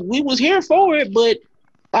 and we was here for it. But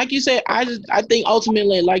like you said, I think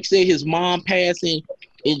ultimately, like you said, his mom passing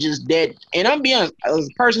is just that. And I'm being honest, as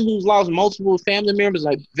a person who's lost multiple family members,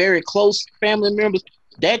 like very close family members,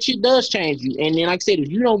 that shit does change you. And then, like I said, if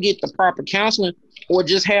you don't get the proper counseling or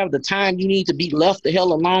just have the time you need to be left the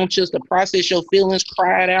hell alone just to process your feelings,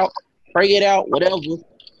 cry it out, pray it out, whatever.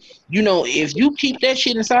 If you keep that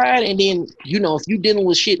shit inside, and then, if you dealing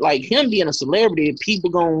with shit like him being a celebrity, people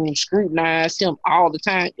gonna scrutinize him all the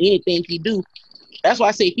time, anything he do. That's why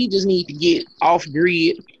I say he just need to get off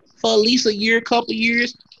grid for at least a year, couple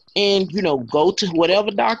years, and go to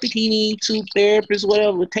whatever doctor he needs to, therapist,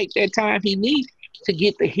 whatever. Take that time he needs to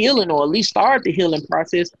get the healing, or at least start the healing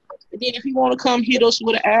process. And then if he want to come hit us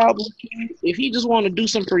with an album, if he just want to do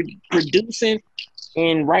some producing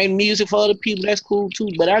and writing music for other people, that's cool too.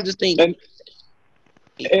 But I just think, and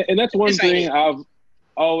that's one thing I've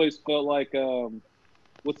always felt like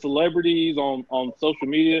with celebrities on social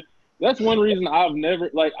media. That's one reason I've never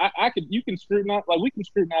you can scrutinize, like we can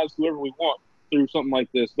scrutinize whoever we want through something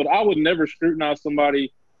like this, but I would never scrutinize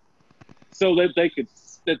somebody so that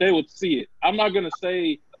they would see it. I'm not gonna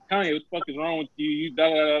say, Kanye, what the fuck is wrong with you? You da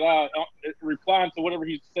da da da. Replying to whatever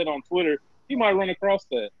he said on Twitter, he might run across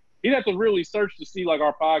that. He'd have to really search to see like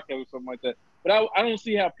our podcast or something like that. But I don't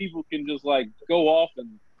see how people can just like go off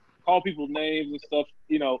and call people names and stuff.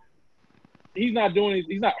 He's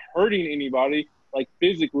not hurting anybody like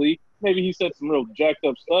physically. Maybe he said some real jacked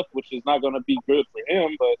up stuff, which is not going to be good for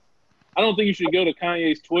him. But I don't think you should go to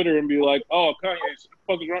Kanye's Twitter and be like, "Oh, Kanye, what the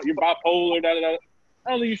fuck is wrong? You're bipolar." Da, da, da. I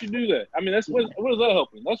don't think you should do that. I mean, what is that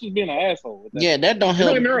helping? That's just being an asshole. With that. Yeah, that don't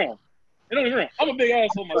help. Don't get me wrong. I'm a big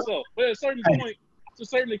asshole myself, but at a certain point, to a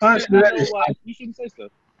certain extent, I know like you shouldn't say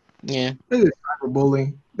stuff. Yeah, this is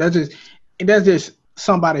cyberbullying. That's just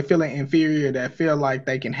somebody feeling inferior that feel like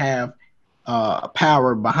they can have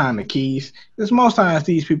power behind the keys. Because most times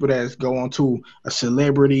these people that go onto a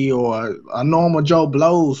celebrity or a normal Joe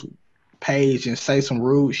Blow's page and say some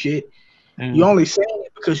rude shit, you only saying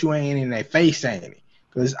it because you ain't in their face saying it.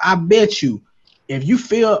 Because I bet you, if you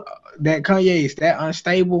feel that Kanye is that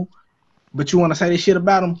unstable, but you want to say this shit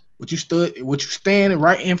about him, would you stand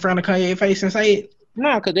right in front of Kanye's face and say it?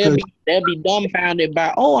 No, because they'll be dumbfounded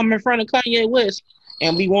by, I'm in front of Kanye West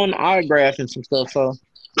and we want an autograph and some stuff. So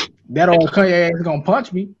that old Kanye is gonna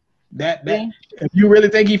punch me. If you really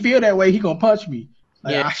think he feel that way, he gonna punch me.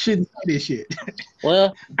 I shouldn't say this shit.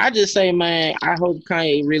 Well, I just say, man, I hope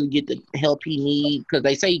Kanye really get the help he need, because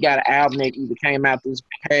they say he got an album that either came out this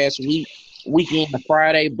past weekend or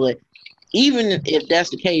Friday. But even if that's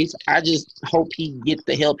the case, I just hope he get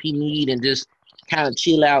the help he need and just kind of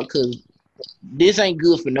chill out, because this ain't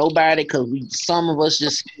good for nobody. Because some of us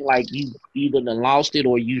just feel like you either done lost it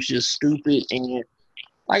or you just stupid. And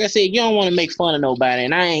like I said, you don't want to make fun of nobody,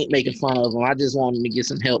 and I ain't making fun of him. I just want him to get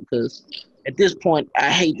some help, because at this point, I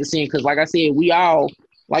hate to see him, because like I said, we all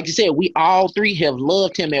three have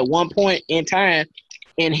loved him at one point in time,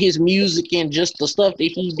 and his music and just the stuff that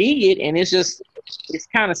he did, and it's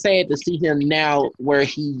kind of sad to see him now where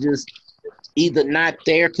he just either not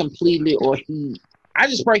there completely, or I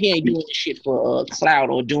just pray he ain't doing this shit for clout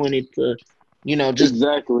or doing it to, just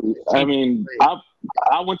exactly. I mean,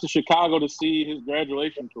 I went to Chicago to see his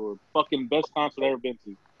graduation tour. Fucking best concert I've ever been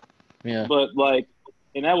to. Yeah. But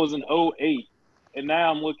and that was in 2008. And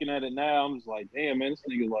now I'm looking at it now, I'm just like, damn, man, this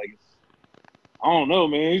nigga, I don't know,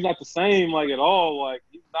 man. He's not the same, at all.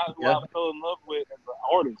 He's not who I fell in love with as an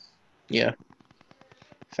artist. Yeah.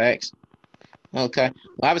 Facts. Okay.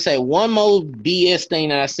 Well, I would say one more BS thing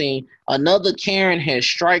that I seen. Another Karen has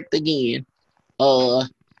striked again. Let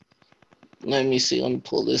me see. Let me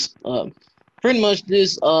pull this up. Pretty much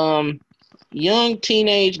this young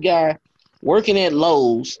teenage guy working at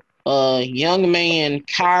Lowe's, young man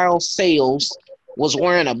Kyle Sales, was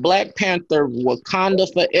wearing a Black Panther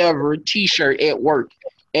Wakanda Forever t-shirt at work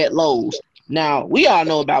at Lowe's. Now, we all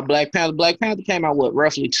know about Black Panther. Black Panther came out,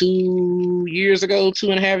 roughly 2.5 years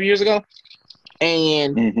ago?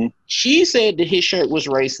 And she said that his shirt was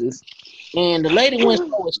racist. And the lady went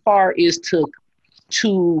so as far as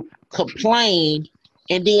to complain.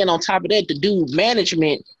 And then on top of that, the dude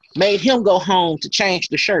management made him go home to change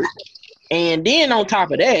the shirt. And then on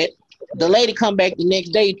top of that, the lady come back the next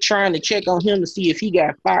day trying to check on him to see if he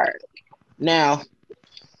got fired. Now,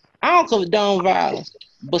 I don't condone violence,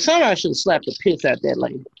 but somebody should have slapped the piss out that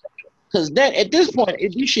lady. Because that at this point,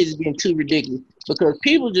 this shit is getting too ridiculous. Because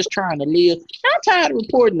people just trying to live. I'm tired of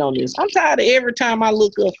reporting on this. I'm tired of every time I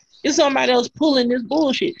look up, it's somebody else pulling this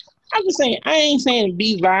bullshit. I'm just saying, I ain't saying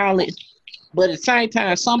be violent, but at the same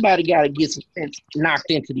time, somebody got to get some sense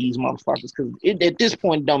knocked into these motherfuckers, because at this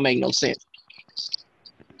point, it don't make no sense.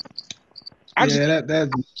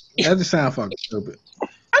 That just sounds fucking stupid.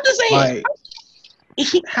 I'm just saying.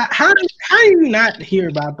 Like, how do you not hear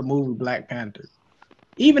about the movie Black Panther?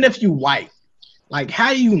 Even if you white, like,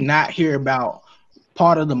 how do you not hear about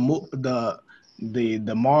part of the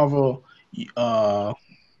Marvel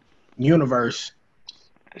universe?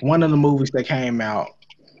 One of the movies that came out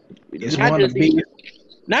is one of the biggest.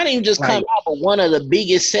 Not even just come out, but one of the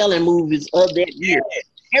biggest selling movies of that year.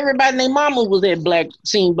 Everybody and their mama was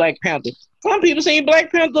seen Black Panther. Some people seen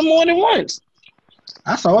Black Panther more than once.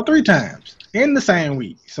 I saw it 3 times in the same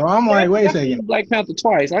week. So I'm like, wait a second. I seen Black Panther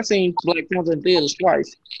twice. I seen Black Panther in theaters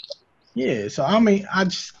twice. Yeah, so I mean, I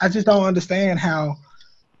just don't understand how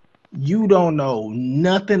you don't know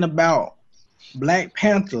nothing about Black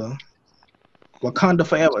Panther, Wakanda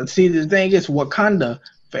Forever. See, the thing is, Wakanda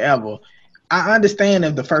Forever. I understand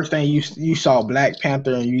if the first thing you saw Black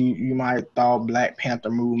Panther and you might thought Black Panther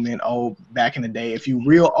movement back in the day. If you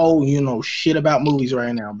real old, you know shit about movies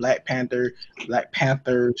right now. Black Panthers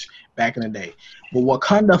back in the day. But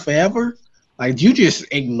Wakanda Forever, like, you just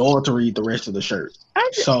ignore to read the rest of the shirt.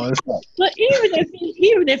 So it's like, but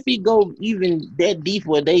even if we go even that deep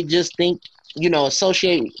where they just think,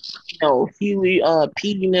 associate, Huey,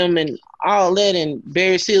 P them and all that and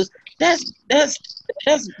Barry Seals, that's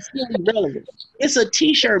still irrelevant. It's a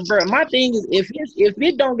T-shirt, bro. My thing is, if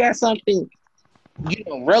it don't got something,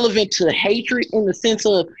 relevant to hatred in the sense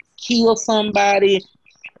of kill somebody,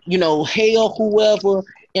 hail whoever,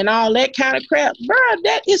 and all that kind of crap, bro,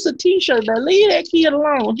 that is a T-shirt, bro. Leave that kid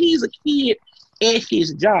alone. He's a kid at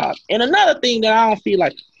his job. And another thing that I don't feel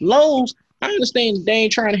like, Lowe's, I understand they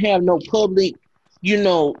ain't trying to have no public,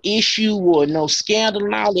 issue or no scandal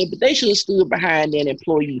and all that, but they should have stood behind that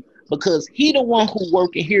employee because he the one who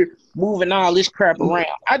working here moving all this crap around.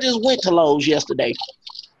 I just went to Lowe's yesterday,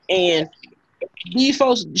 and these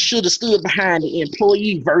folks should have stood behind the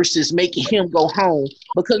employee versus making him go home.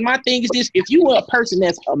 Because my thing is this: if you are a person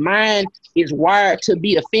that's a mind is wired to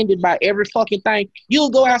be offended by every fucking thing,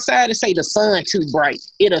 you'll go outside and say the sun too bright.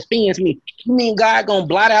 It offends me. You mean God gonna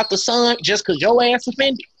blot out the sun just because your ass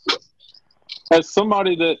offended? As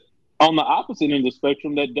somebody that on the opposite end of the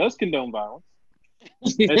spectrum that does condone violence,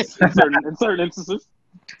 in certain instances.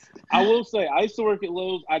 I will say, I used to work at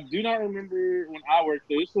Lowe's. I do not remember when I worked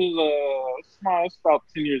there. This was it's about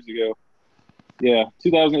 10 years ago. Yeah,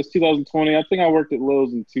 2020. I think I worked at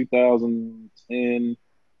Lowe's in 2010,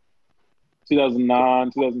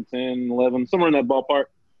 2009, 2010, 11, somewhere in that ballpark.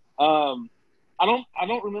 I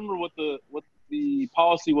don't remember what the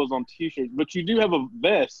policy was on T-shirts, but you do have a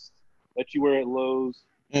vest that you wear at Lowe's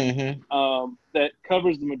that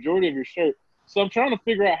covers the majority of your shirt. So I'm trying to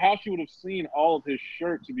figure out how she would have seen all of his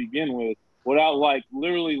shirt to begin with without, like,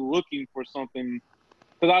 literally looking for something.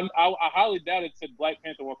 Because I highly doubt it said Black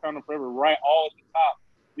Panther Wakanda Forever right all at the top.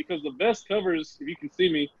 Because the vest covers, if you can see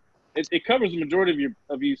me, it covers the majority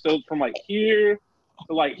of you. So from, like, here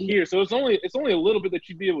to, like, here. So it's only a little bit that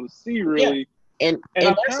you'd be able to see, really. Yeah. And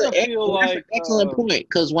I kind of feel like... That's an excellent point.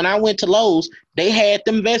 Because when I went to Lowe's, they had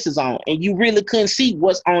them vests on. And you really couldn't see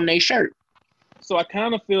what's on their shirt. So I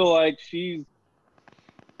kind of feel like she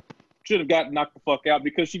should have gotten knocked the fuck out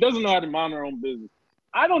because she doesn't know how to mind her own business.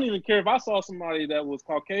 I don't even care if I saw somebody that was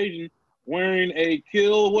Caucasian wearing a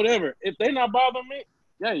kill whatever. If they not bothering me,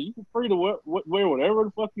 yeah, you can free to wear whatever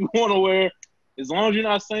the fuck you want to wear. As long as you're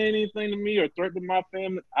not saying anything to me or threatening my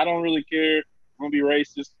family, I don't really care. I'm going to be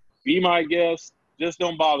racist. Be my guest. Just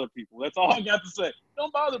don't bother people. That's all I got to say.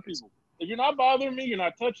 Don't bother people. If you're not bothering me, you're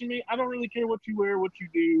not touching me, I don't really care what you wear, what you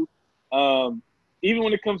do. Even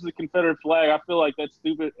when it comes to the Confederate flag, I feel like that's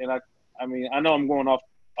stupid. And I mean, I know I'm going off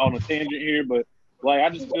on a tangent here, but like, I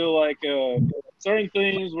just feel like certain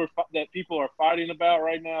things that people are fighting about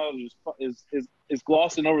right now is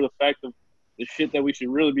glossing over the fact of the shit that we should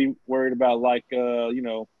really be worried about, like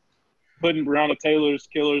putting Breonna Taylor's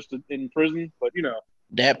killers in prison. But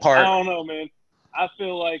that part, I don't know, man. I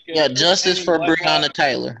feel like justice for Breonna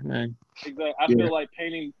Taylor, man. Exactly. I feel like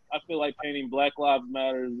painting Black Lives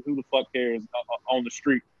Matter. Who the fuck cares on the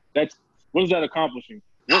street? What is that accomplishing?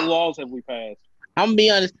 What laws have we passed? I'm gonna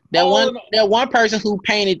be honest. That one person who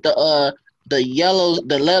painted the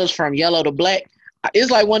letters from yellow to black.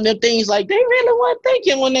 It's like one of them things. Like, they really weren't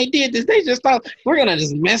thinking when they did this. They just thought we're gonna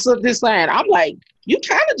just mess up this line. I'm like, you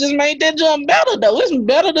kind of just made that jump better though. It's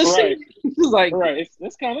better to see. It's like, right.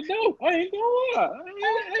 It's kind of dope. I ain't gonna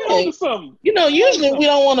lie. Something. Usually we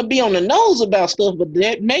don't want to be on the nose about stuff, but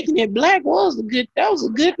making it black was a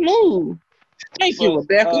good move. Thank you,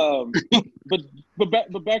 Rebecca.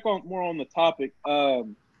 But back on the topic.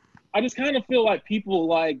 I just kind of feel like people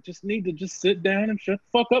just need to just sit down and shut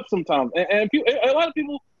the fuck up sometimes. And a lot of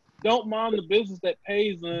people don't mind the business that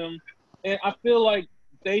pays them. And I feel like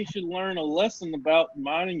they should learn a lesson about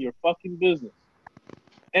minding your fucking business.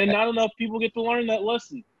 And not enough people get to learn that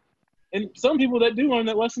lesson. And some people that do learn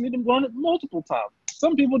that lesson need to learn it multiple times.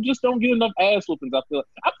 Some people just don't get enough ass whoopings. I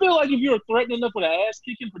feel like if you're threatened enough with an ass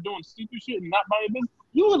kicking for doing stupid shit and not minding your business,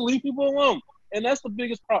 you would leave people alone. And that's the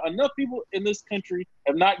biggest problem. Enough people in this country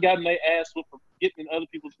have not gotten their ass whooped for getting in other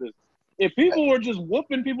people's business. If people were just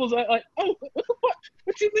whooping people's ass, like, oh, what the fuck?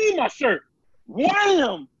 What you mean my shirt?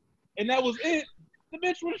 Wham! And that was it. The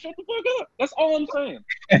bitch would have shut the fuck up. That's all I'm saying.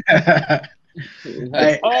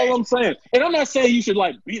 That's all I'm saying. And I'm not saying you should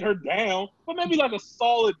like beat her down, but maybe like a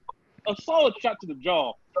solid shot to the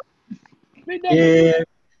jaw. Yeah,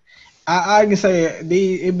 I can say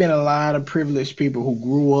it's been a lot of privileged people who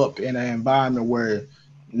grew up in an environment where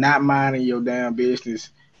not minding your damn business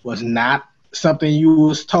was not something you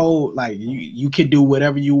was told. Like you could do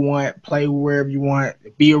whatever you want, play wherever you want,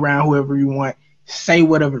 be around whoever you want, say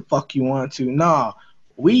whatever the fuck you want to. No,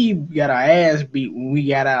 we got our ass beat when we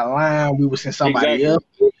got out of line. We was in somebody else.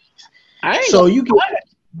 So you can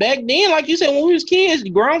back then, like you said, when we was kids,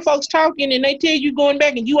 grown folks talking and they tell you going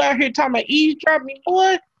back and you out here talking about eavesdropping,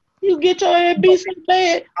 boy, you get your ass beat so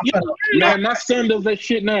bad. Man, my son does that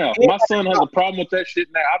shit now. My son has a problem with that shit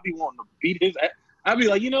now. I be wanting to beat his ass. I be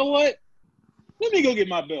like, you know what? Let me go get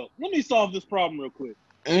my belt. Let me solve this problem real quick.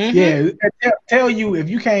 Yeah, tell you if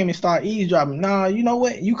you came and start eavesdropping. Nah, you know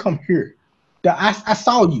what? You come here. I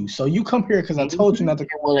saw you, so you come here because I told you not to.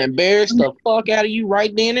 Will embarrass the fuck out of you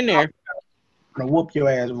right then and there. I'm gonna whoop your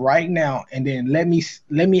ass right now, and then let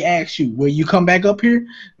me ask you, will you come back up here?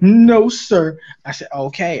 No, sir. I said,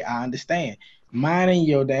 okay, I understand. Minding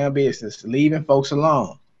your damn business, leaving folks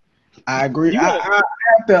alone. I agree. I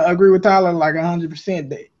have to agree with Tyler like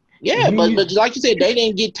 100%. Yeah, but like you said, they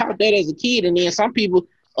didn't get taught that as a kid, and then some people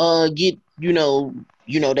get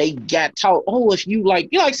they got taught. Oh, if you like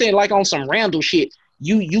saying like on some random shit,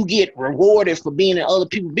 you get rewarded for being in other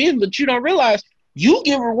people's business, but you don't realize you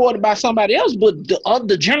get rewarded by somebody else, but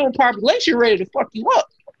the general population ready to fuck you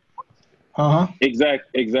up.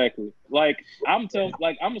 Exactly. Like I'm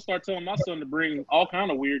gonna start telling my son to bring all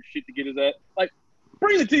kind of weird shit to get his ass. Like,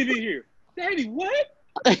 bring the TV here, Daddy. What?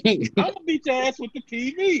 I'm gonna beat your ass with the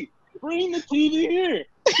TV. Bring the TV here.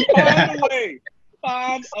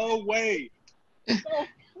 Find a way. So,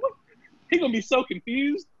 he's gonna be so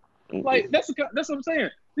confused. Like that's what I'm saying.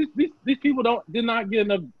 These people did not get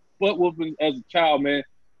enough butt whooping as a child, man.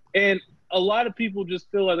 And a lot of people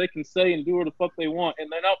just feel like they can say and do what the fuck they want,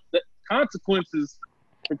 and they're not the consequences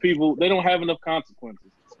for people. They don't have enough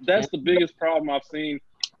consequences. That's the biggest problem I've seen.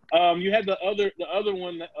 You had the other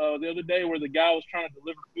one the other day where the guy was trying to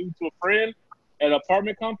deliver food to a friend at an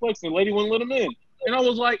apartment complex, and the lady wouldn't let him in. And I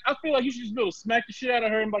was like, I feel like you should just be able to smack the shit out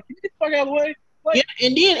of her and be like, can you get the fuck out of the way? Like,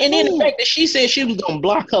 yeah, and then the fact that she said she was gonna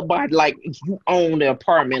block her by like you own the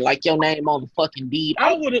apartment, like your name on the fucking deed.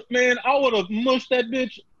 I would have mushed that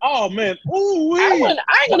bitch. Oh man, ooh, I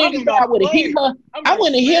ain't gonna even I would have hit her. I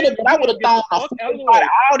wouldn't have hit her, but I would have thrown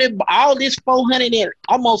a all this 400 and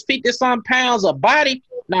almost 50-some pounds of body.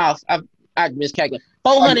 Nah, I miscalculated.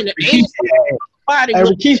 480 body.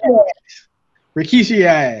 Rikishi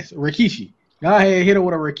ass. Rikishi. Go ahead, hit her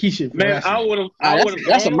with a Rikishi. Man, I would have.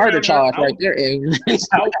 That's a murder charge right there.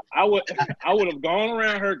 I would have gone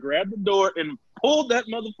around her, grabbed the door, and pulled that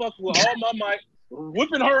motherfucker with all my might,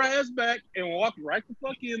 whipping her ass back, and walked right the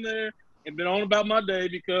fuck in there, and been on about my day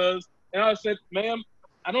because. And I said, "Ma'am,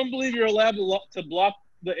 I don't believe you're allowed to block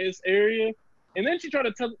this area." And then she tried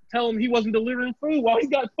to tell him he wasn't delivering food while he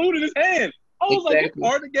got food in his hand. I was like,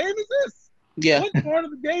 "What part of the game is this? Yeah. What part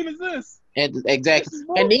of the game is this?" Exactly.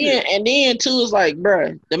 And then too is like,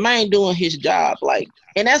 bro, the man doing his job. Like,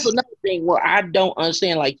 and that's another thing where I don't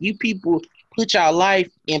understand. Like, you people put y'all life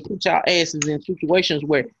and put y'all asses in situations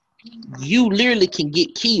where you literally can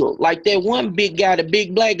get killed. Like that one big guy, the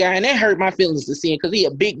big black guy, and that hurt my feelings to see him because he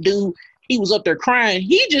a big dude. He was up there crying.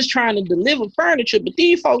 He just trying to deliver furniture, but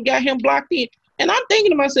these folks got him blocked in. And I'm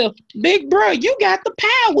thinking to myself, big bro, you got the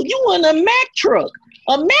power. You in a Mack truck.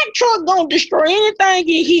 A Mack truck gonna destroy anything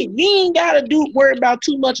get hit. You ain't gotta worry about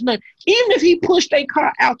too much nothing. Even if he pushed their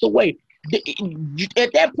car out the way,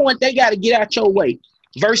 at that point they gotta get out your way.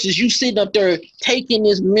 Versus you sitting up there taking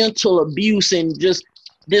this mental abuse and just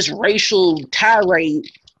this racial tirade.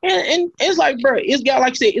 And it's like, bro, it's got,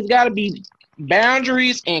 like I said, it's gotta be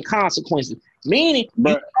boundaries and consequences. Meaning, you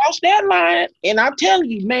cross that line, and I'm telling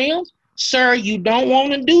you, ma'am, sir, you don't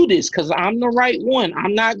want to do this because I'm the right one.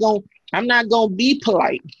 I'm not gonna be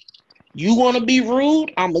polite. You want to be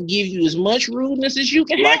rude? I'm gonna give you as much rudeness as you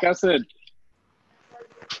can have. Like I said,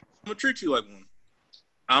 I'm gonna treat you like one.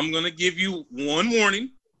 I'm gonna give you one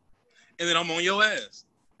warning, and then I'm on your ass.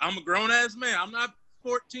 I'm a grown ass man. I'm not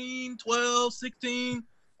 14, 12, 16.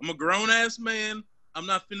 I'm a grown ass man. I'm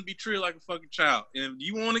not finna be treated like a fucking child. And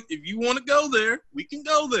if you wanna go there, we can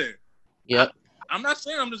go there. Yep. I'm not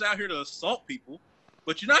saying I'm just out here to assault people,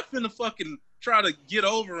 but you're not finna fucking try to get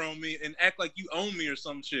over on me and act like you own me or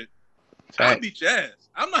some shit. I'll beat your ass.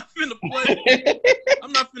 I'm not finna play.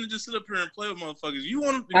 I'm not finna just sit up here and play with motherfuckers. You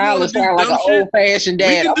want to do sound like dumb an shit? old-fashioned dad.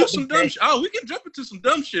 We can do some dumb shit. Oh, we can jump into some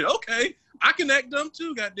dumb shit. Okay, I can act dumb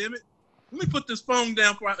too. Goddamn it. Let me put this phone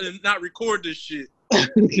down and not record this shit.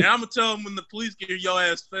 And I'm gonna tell them when the police get here, your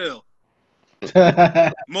ass fell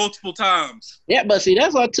multiple times. Yeah, but see,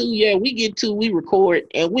 that's our too. Yeah, we record,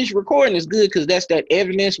 and which recording is good because that's that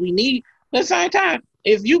evidence we need. But at the same time,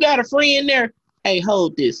 if you got a friend there, hey,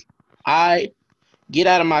 hold this. Get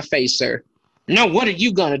out of my face, sir. No, what are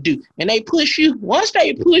you gonna do? And they push you. Once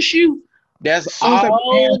they push you, that's all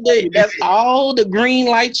the green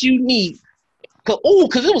lights you need. Cause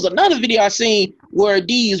it was another video I seen where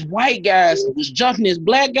these white guys was jumping this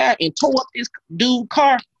black guy and tore up this dude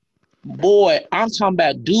car. Boy, I'm talking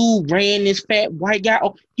about dude ran this fat white guy.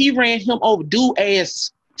 Oh, he ran him over. Dude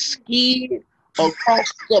ass skid across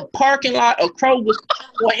the parking lot of Kroger's.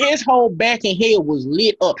 Well, his whole back and head was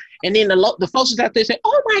lit up. And then the folks out there said,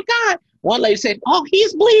 "Oh my God!" One lady said, "Oh,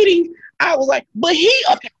 he's bleeding." I was like, "But he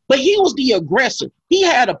was the aggressor. He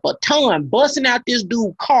had a baton busting out this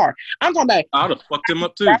dude's car." I'm talking about. I'd have fucked him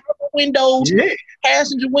up too. Windows,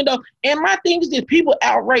 passenger window, and my thing is that people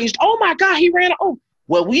outraged. Oh my God, he ran. Oh,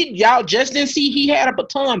 well, y'all just didn't see he had a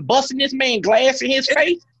baton busting this man glass in his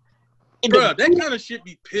face. Bro, that kind of shit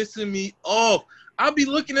be pissing me off. I'll be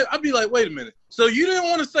like, wait a minute. So you didn't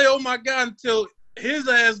want to say, "Oh my God," until his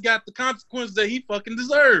ass got the consequences that he fucking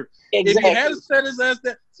deserved. Exactly. If he had to set his ass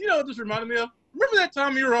that, you know what this reminded me of? Remember that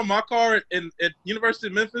time you were on my car at University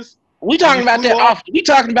of Memphis? We talking about that off. We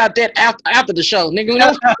talking about that after the show,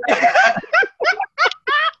 nigga.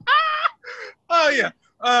 Oh yeah.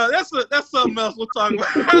 That's something else we'll talk about.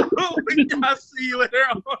 I see you there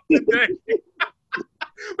on today.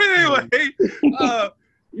 But anyway,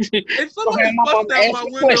 if somebody busts out my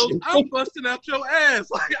windows, I'm busting out your ass.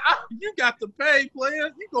 Like you got to pay,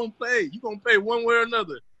 player. You gonna pay. You gonna pay one way or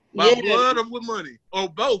another. By blood or with money. Or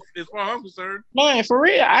both, as far as I'm concerned. Man, for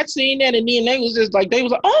real. I seen that and then they was like,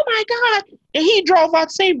 "Oh my God." And he drove out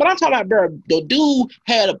the scene. But I'm talking about, bro, the dude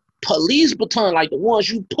had a police baton, like the ones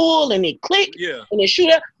you pull and it click and it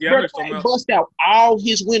shoot out. Bro, bust out all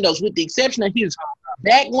his windows with the exception of his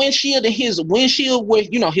back windshield and his windshield with,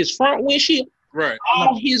 his front windshield. Right.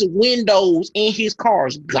 All his windows in his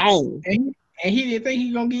car's gone. And he didn't think he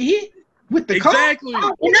was gonna get hit with the car. Exactly.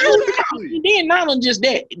 And then not only just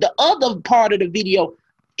that, the other part of the video,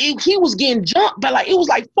 he was getting jumped by it was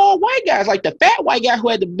like 4 white guys. Like the fat white guy who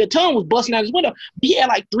had the baton was busting out his window. He had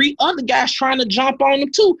like 3 other guys trying to jump on him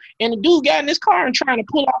too. And the dude got in his car and trying to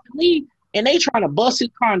pull off the lead. And they trying to bust his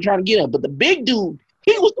car and trying to get him. But the big dude,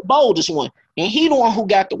 he was the boldest one. And he the one who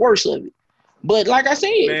got the worst of it. But like I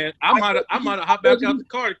said, man, I might have hopped back out the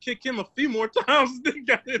car to kick him a few more times.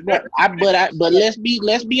 But let's be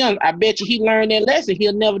honest. I bet you he learned that lesson.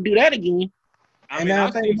 He'll never do that again. I mean,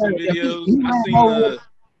 I've seen some videos. I seen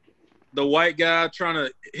the white guy trying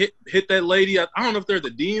to hit that lady. I don't know if they're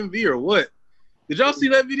the DMV or what. Did y'all see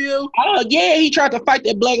that video? Oh yeah, he tried to fight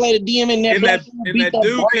that black lady DM and that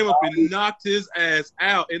dude came up and knocked his ass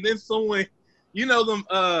out. And then someone, them,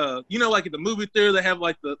 like at the movie theater, they have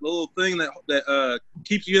like the little thing that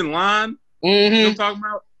keeps you in line. Mm-hmm. You know what I'm talking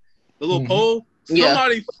about? The little pole.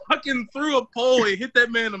 Somebody fucking threw a pole and hit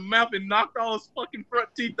that man in the mouth and knocked all his fucking front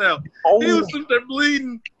teeth out. Oh. He was sitting there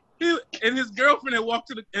bleeding. And his girlfriend had went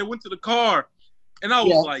to the car. And I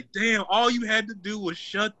was like, damn, all you had to do was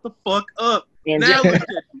shut the fuck up. And now look at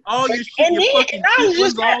you. All your shit,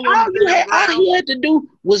 all he had to do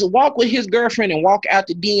was walk with his girlfriend and walk out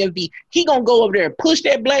the DMV. He gonna go over there and push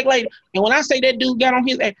that black lady. And when I say that dude got on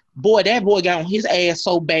his ass, that boy got on his ass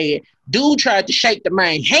so bad. Dude tried to shake the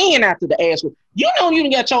man hand after the ass whip. You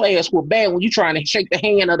done got your ass whooped bad when you trying to shake the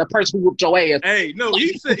hand of the person who whooped your ass. Hey, no,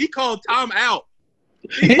 he said he called time out.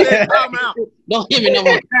 He said time out. Don't give me no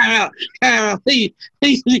more time out. Please.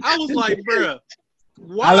 I was like, bruh.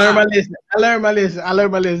 Why? I learned my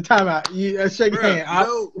lesson. Time out. You shake your hand.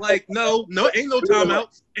 No, ain't no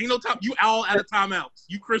timeouts. Ain't no time. You all out of timeouts.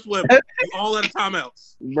 You Chris Webber. You all out of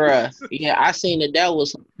timeouts. Bruh. Yeah, I seen it. That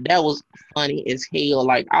was funny as hell.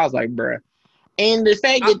 Like I was like, bruh. And the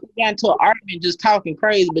fact that they got into an argument just talking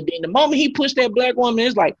crazy, but then the moment he pushed that black woman,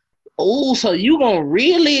 it's like, oh, so you gonna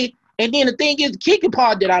really? And then the thing is, the kicking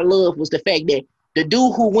part that I love was the fact that the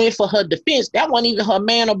dude who went for her defense, that wasn't even her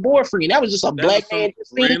man or boyfriend. That was just a black man.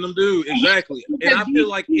 Random dude, exactly. And I feel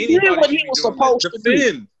like anybody what he was supposed to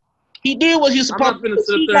defend. He did what he's I'm supposed not gonna to.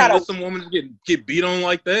 sit up He there and got let some woman get beat on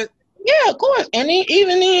like that. yeah, of course. And then,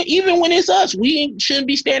 even when it's us, we shouldn't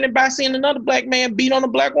be standing by seeing another black man beat on a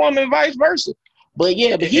black woman, and vice versa. But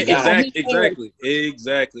yeah, but he got on his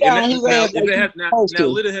Exactly. got And on his now, ass like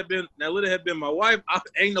Lita had been my wife,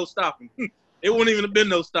 ain't no stopping. It wouldn't even have been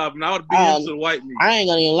no stopping. I would be into the white meat. I ain't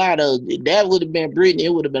gonna even lie though. That would have been Brittany.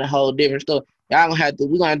 It would have been a whole different story. Y'all gonna have to.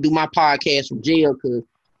 We're gonna do my podcast from jail because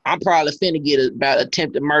I'm probably finna get about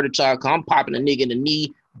attempted murder charge. Cause I'm popping a nigga in the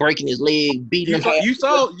knee, breaking his leg, beating him. If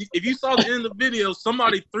you saw the end of the video,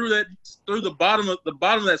 somebody threw the bottom of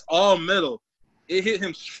that's all metal. It hit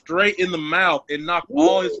him straight in the mouth and knocked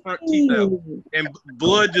all his front teeth out, and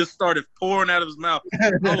blood just started pouring out of his mouth.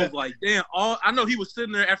 I was like, damn. I know he was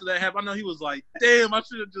sitting there after that happened. I know he was like, damn. I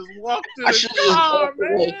should have just walked to the car,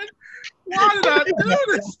 man. Why did I do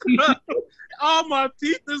this? All my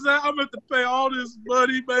teeth is out. I'm about to pay all this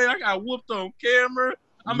money, man. I got whooped on camera.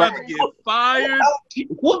 I'm about to get fired.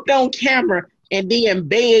 Whooped on camera and then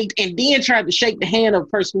begged and then tried to shake the hand of a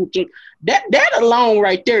person who took that alone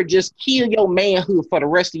right there just kill your manhood for the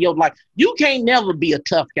rest of your life. You can't never be a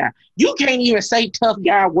tough guy. You can't even say tough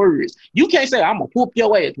guy words. You can't say I'm gonna whoop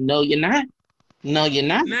your ass. No, you're not. No, you're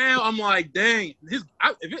not. Now I'm like, dang,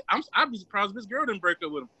 I'd be surprised if his girl didn't break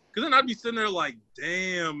up with him. Cause then I'd be sitting there like,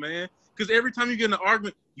 damn, man. Cause every time you get in an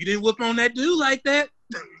argument, you didn't whoop on that dude like that.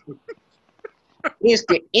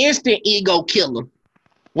 Instant ego killer.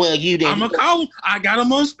 Well, you didn't. I'm gonna call him. I got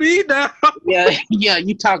him on speed dial. yeah,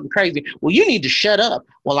 you talking crazy. Well, you need to shut up.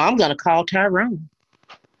 Well, I'm gonna call Tyrone.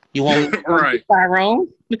 You want right, Tyrone?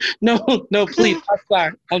 No, please. I'm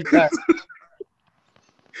sorry.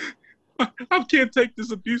 I can't take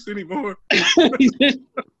this abuse anymore.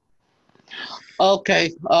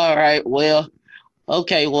 Okay, all right. Well,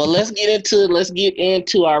 let's get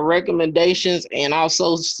into our recommendations and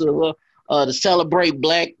also to celebrate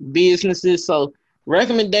black businesses. So,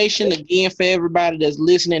 recommendation again for everybody that's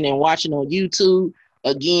listening and watching on YouTube.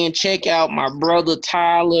 Again, check out my brother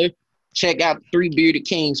Tyler. Check out the Three Bearded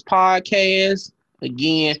Kings podcast.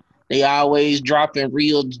 Again, they always dropping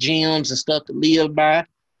real gems and stuff to live by.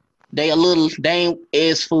 They ain't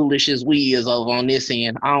as foolish as we is over on this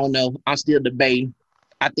end. I don't know. I'm still debating.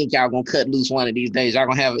 I think y'all gonna cut loose one of these days. Y'all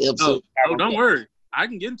gonna have an episode. Oh, don't worry. We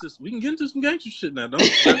can get into some gangster shit now.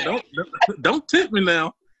 Don't tip me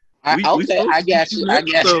now. I got you.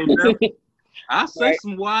 I say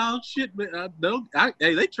some wild shit, but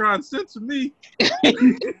they try and censor me.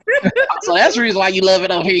 So that's the reason why you love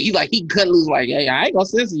it over here. He cut loose like, hey, I ain't gonna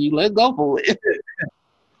censor you. Let's go for it.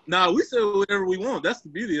 Nah, we say whatever we want. That's the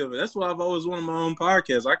beauty of it. That's why I've always wanted my own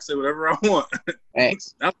podcast. I can say whatever I want.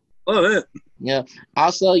 Thanks. I love that. Yeah.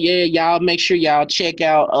 Also, y'all make sure y'all check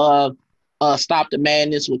out Stop the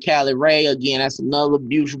Madness with Callie Ray. Again, that's another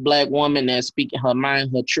beautiful black woman that's speaking her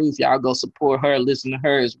mind, her truth. Y'all go support her, listen to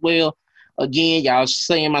her as well. Again, y'all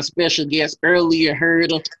saying my special guest earlier heard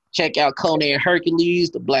them. Check out Conan Hercules,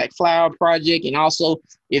 the Black Flower Project. And also,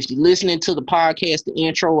 if you're listening to the podcast, the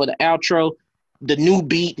intro or the outro, the new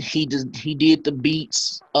beat, he did the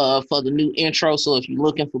beats for the new intro. So if you're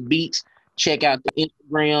looking for beats, check out the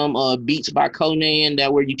Instagram, Beats by Conan.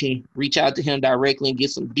 That where you can reach out to him directly and get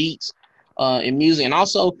some beats and music. And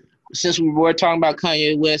also, since we were talking about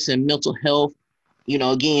Kanye West and mental health,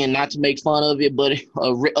 again, not to make fun of it, but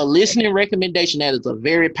a listening recommendation that is a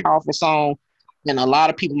very powerful song, and a lot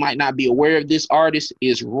of people might not be aware of this artist,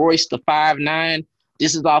 is Royce the 5'9".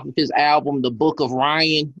 This is off of his album, The Book of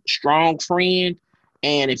Ryan, Strong Friend.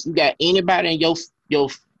 And if you got anybody in your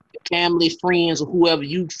family, friends, or whoever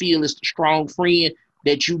you feel is the strong friend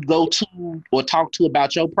that you go to or talk to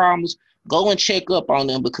about your problems, go and check up on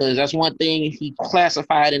them, because that's one thing he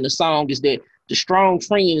classified in the song is that the strong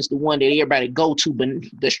friend is the one that everybody go to, but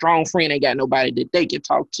the strong friend ain't got nobody that they can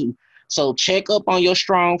talk to. So check up on your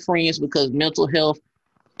strong friends, because mental health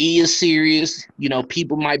is serious.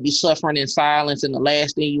 People might be suffering in silence, and the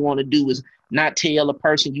last thing you want to do is not tell a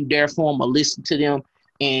person you there for them or listen to them,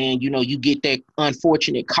 and you get that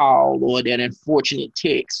unfortunate call or that unfortunate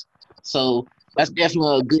text. So that's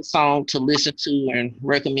definitely a good song to listen to, and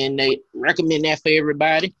recommend that for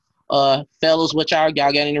everybody. Fellas, what y'all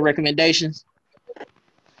got any recommendations?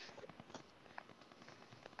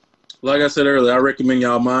 Like I said earlier, I recommend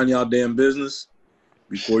y'all mind y'all damn business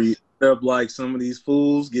before you end up like some of these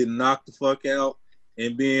fools getting knocked the fuck out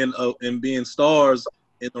and being stars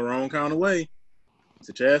in the wrong kind of way.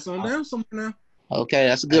 Sit your ass on down somewhere now. Okay,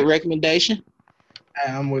 that's a good recommendation.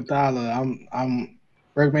 I'm with Tyler. I'm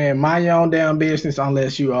recommending mind your own damn business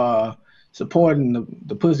unless you are supporting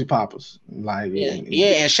the pussy poppers. Like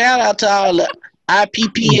and shout out to all the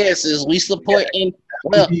IPPSs. We support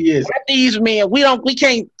these men. We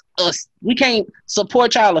can't us. We can't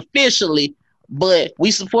support y'all officially, but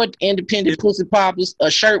we support the independent pussy poppers. A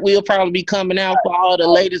shirt will probably be coming out for all the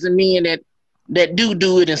ladies and men that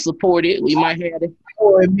do it and support it. We might have it.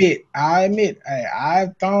 I admit, hey,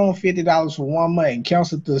 I've thrown $50 for 1 month and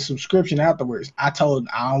canceled the subscription afterwards. I told them,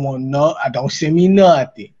 I don't want no, I don't send me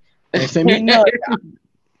nothing. Don't send me nothing.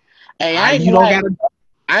 Hey, I ain't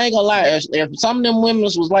gonna lie. If some of them women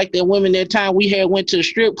was like that women that time we had went to a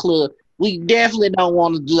strip club, we definitely don't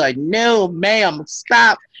want to do like, no, ma'am,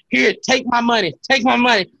 stop. Here, take my money. Take my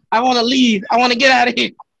money. I want to leave. I want to get out of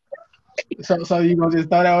here. So you gonna just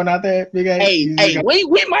throw that one out there, big ass? Hey,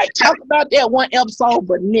 we might talk about that one episode,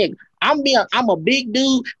 but nigga, I'm a big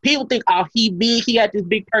dude. People think, oh, he big, he got this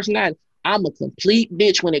big personality. I'm a complete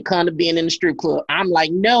bitch when it comes to being in the strip club. I'm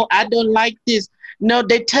like, no, I don't like this. No,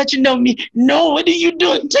 they touching on me. No, what are you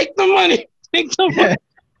doing? Take the money. Take the money.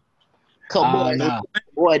 Come on,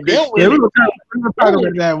 boy. We were talking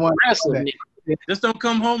about that one. Just don't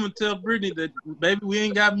come home and tell Brittany that, baby, we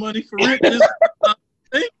ain't got money for rent. This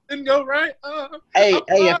thing didn't go right. Hey,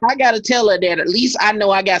 if I gotta tell her that, at least I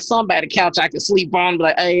know I got somebody couch I can sleep on. Be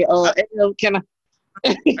like, hey, can I?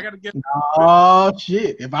 I gotta get. Oh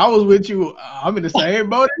shit! If I was with you, I'm in the same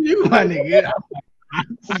boat as you, my nigga.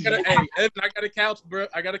 I got a couch, bro.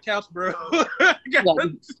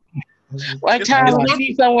 What time we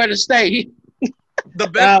need somewhere to stay? The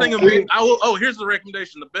best thing a man, here's the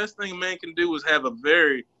recommendation. The best thing a man can do is have a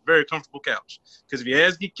very, very comfortable couch. Because if your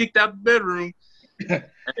ass get kicked out the bedroom, hey,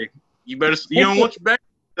 you don't want your back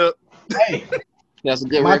up. Hey, that's a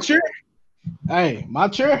good my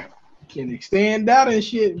chair can extend out and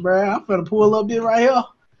shit, bro. I'm finna pull up this right here.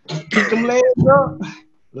 Keep them legs up.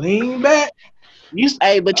 Lean back.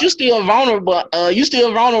 But you still vulnerable. You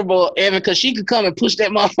still vulnerable, Evan, because she could come and push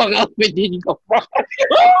that motherfucker up and then you go.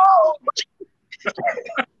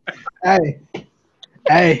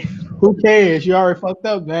 Hey, who cares? You already fucked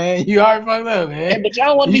up, man. Hey, but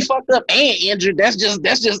y'all want to be fucked up and injured. That's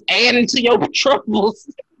just adding to your troubles.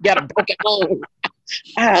 Got a broken arm.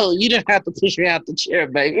 Oh, you didn't have to push me out the chair,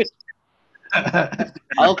 baby.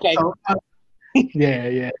 Okay.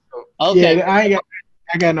 Yeah. Okay. Yeah,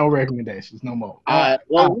 I got no recommendations no more. All right.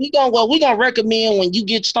 Well, we gonna recommend when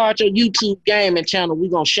you start your YouTube gaming channel. We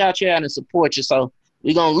gonna shout you out and support you. So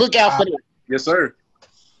we gonna look out for that. Yes, sir.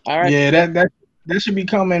 All right. Yeah, that should be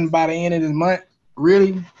coming by the end of this month.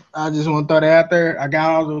 Really, I just want to throw that out there. I got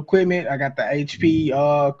all the equipment. I got the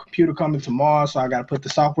HP computer coming tomorrow, so I got to put the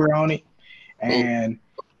software on it, and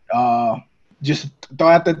just throw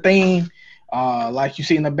out the theme. Like you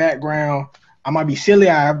see in the background, I might be silly.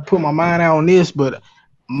 I have put my mind out on this, but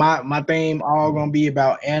my theme all gonna be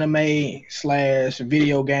about anime /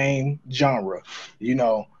 video game genre. You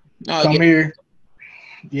know, come here.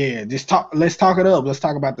 Yeah, just talk. Let's talk it up. Let's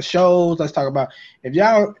talk about the shows. Let's talk about if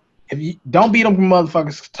you don't beat them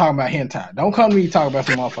motherfuckers talking about hentai. Don't come to me talking about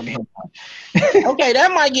some motherfucking hentai. Okay,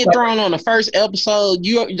 that might get thrown on the first episode.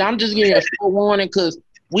 I'm just giving you a full warning because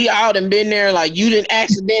we all done been there. Like you didn't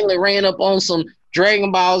accidentally ran up on some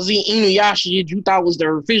Dragon Ball Z Inuyasha you thought was the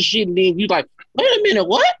official shit, and then you like, wait a minute,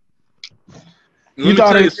 what? Let me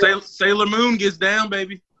tell you, Sailor Moon gets down,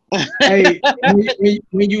 baby. Hey,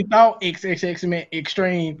 when you thought XXX meant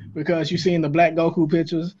extreme because you seen the Black Goku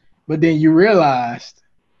pictures, but then you realized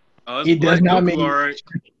it does not mean. All right.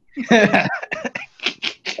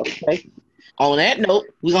 Okay. On that note,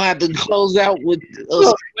 we're gonna have to close out with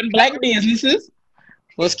black businesses.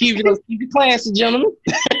 Let's keep it classy, gentlemen.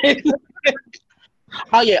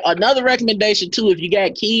 Oh yeah, another recommendation too. If you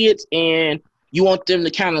got kids and you want them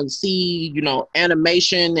to kind of see,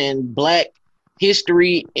 animation and Black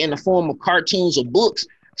history in the form of cartoons or books,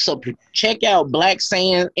 so check out Black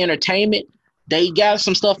Sand Entertainment. They got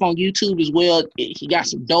some stuff on YouTube as well. He got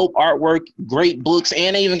some dope artwork, great books,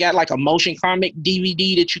 and they even got like a motion comic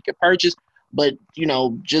DVD that you can purchase. But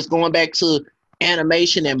just going back to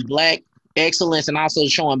animation and Black excellence and also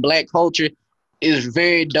showing Black culture is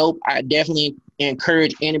very dope. I definitely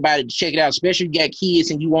encourage anybody to check it out, especially if you got kids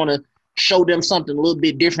and you want to show them something a little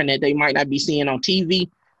bit different that they might not be seeing on TV.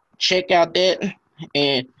 Check out that.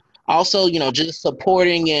 And also, just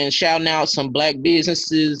supporting and shouting out some Black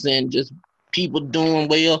businesses and just people doing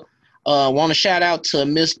well. Want to shout out to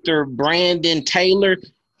Mr. Brandon Taylor.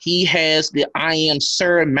 He has the I Am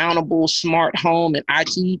Sir mountable smart home and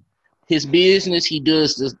IT. His business, he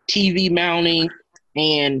does the TV mounting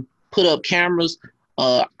and put up cameras.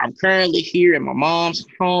 I'm currently here at my mom's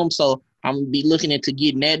home, so I'm going to be looking into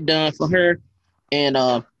getting that done for her. And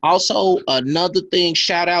also another thing,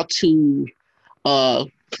 shout out to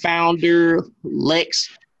founder Lex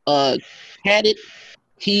Hadid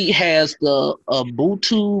He has the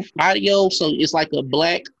Bluetooth audio, so it's like a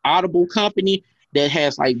black Audible company that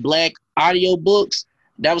has like black audio books.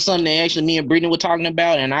 That was something that actually me and Brittany were talking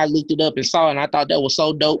about, and I looked it up and saw it, and I thought that was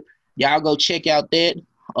so dope. Y'all go check out that.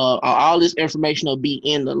 All this information will be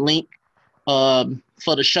in the link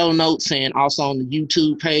for the show notes and also on the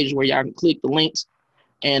YouTube page where y'all can click the links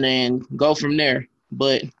and then go from there.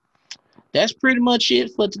 But that's pretty much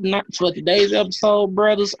it for today's episode,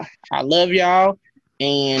 brothers. I love y'all.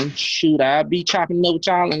 And shoot, I'll be chopping up with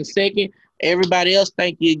y'all in a second. Everybody else,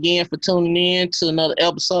 thank you again for tuning in to another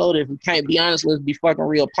episode. If we can't be honest, let's be fucking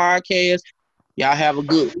real podcast. Y'all have a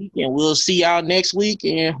good week, and we'll see y'all next week.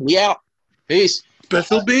 And we out. Peace.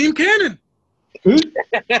 Special beam cannon. Yeah,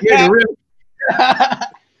 the real.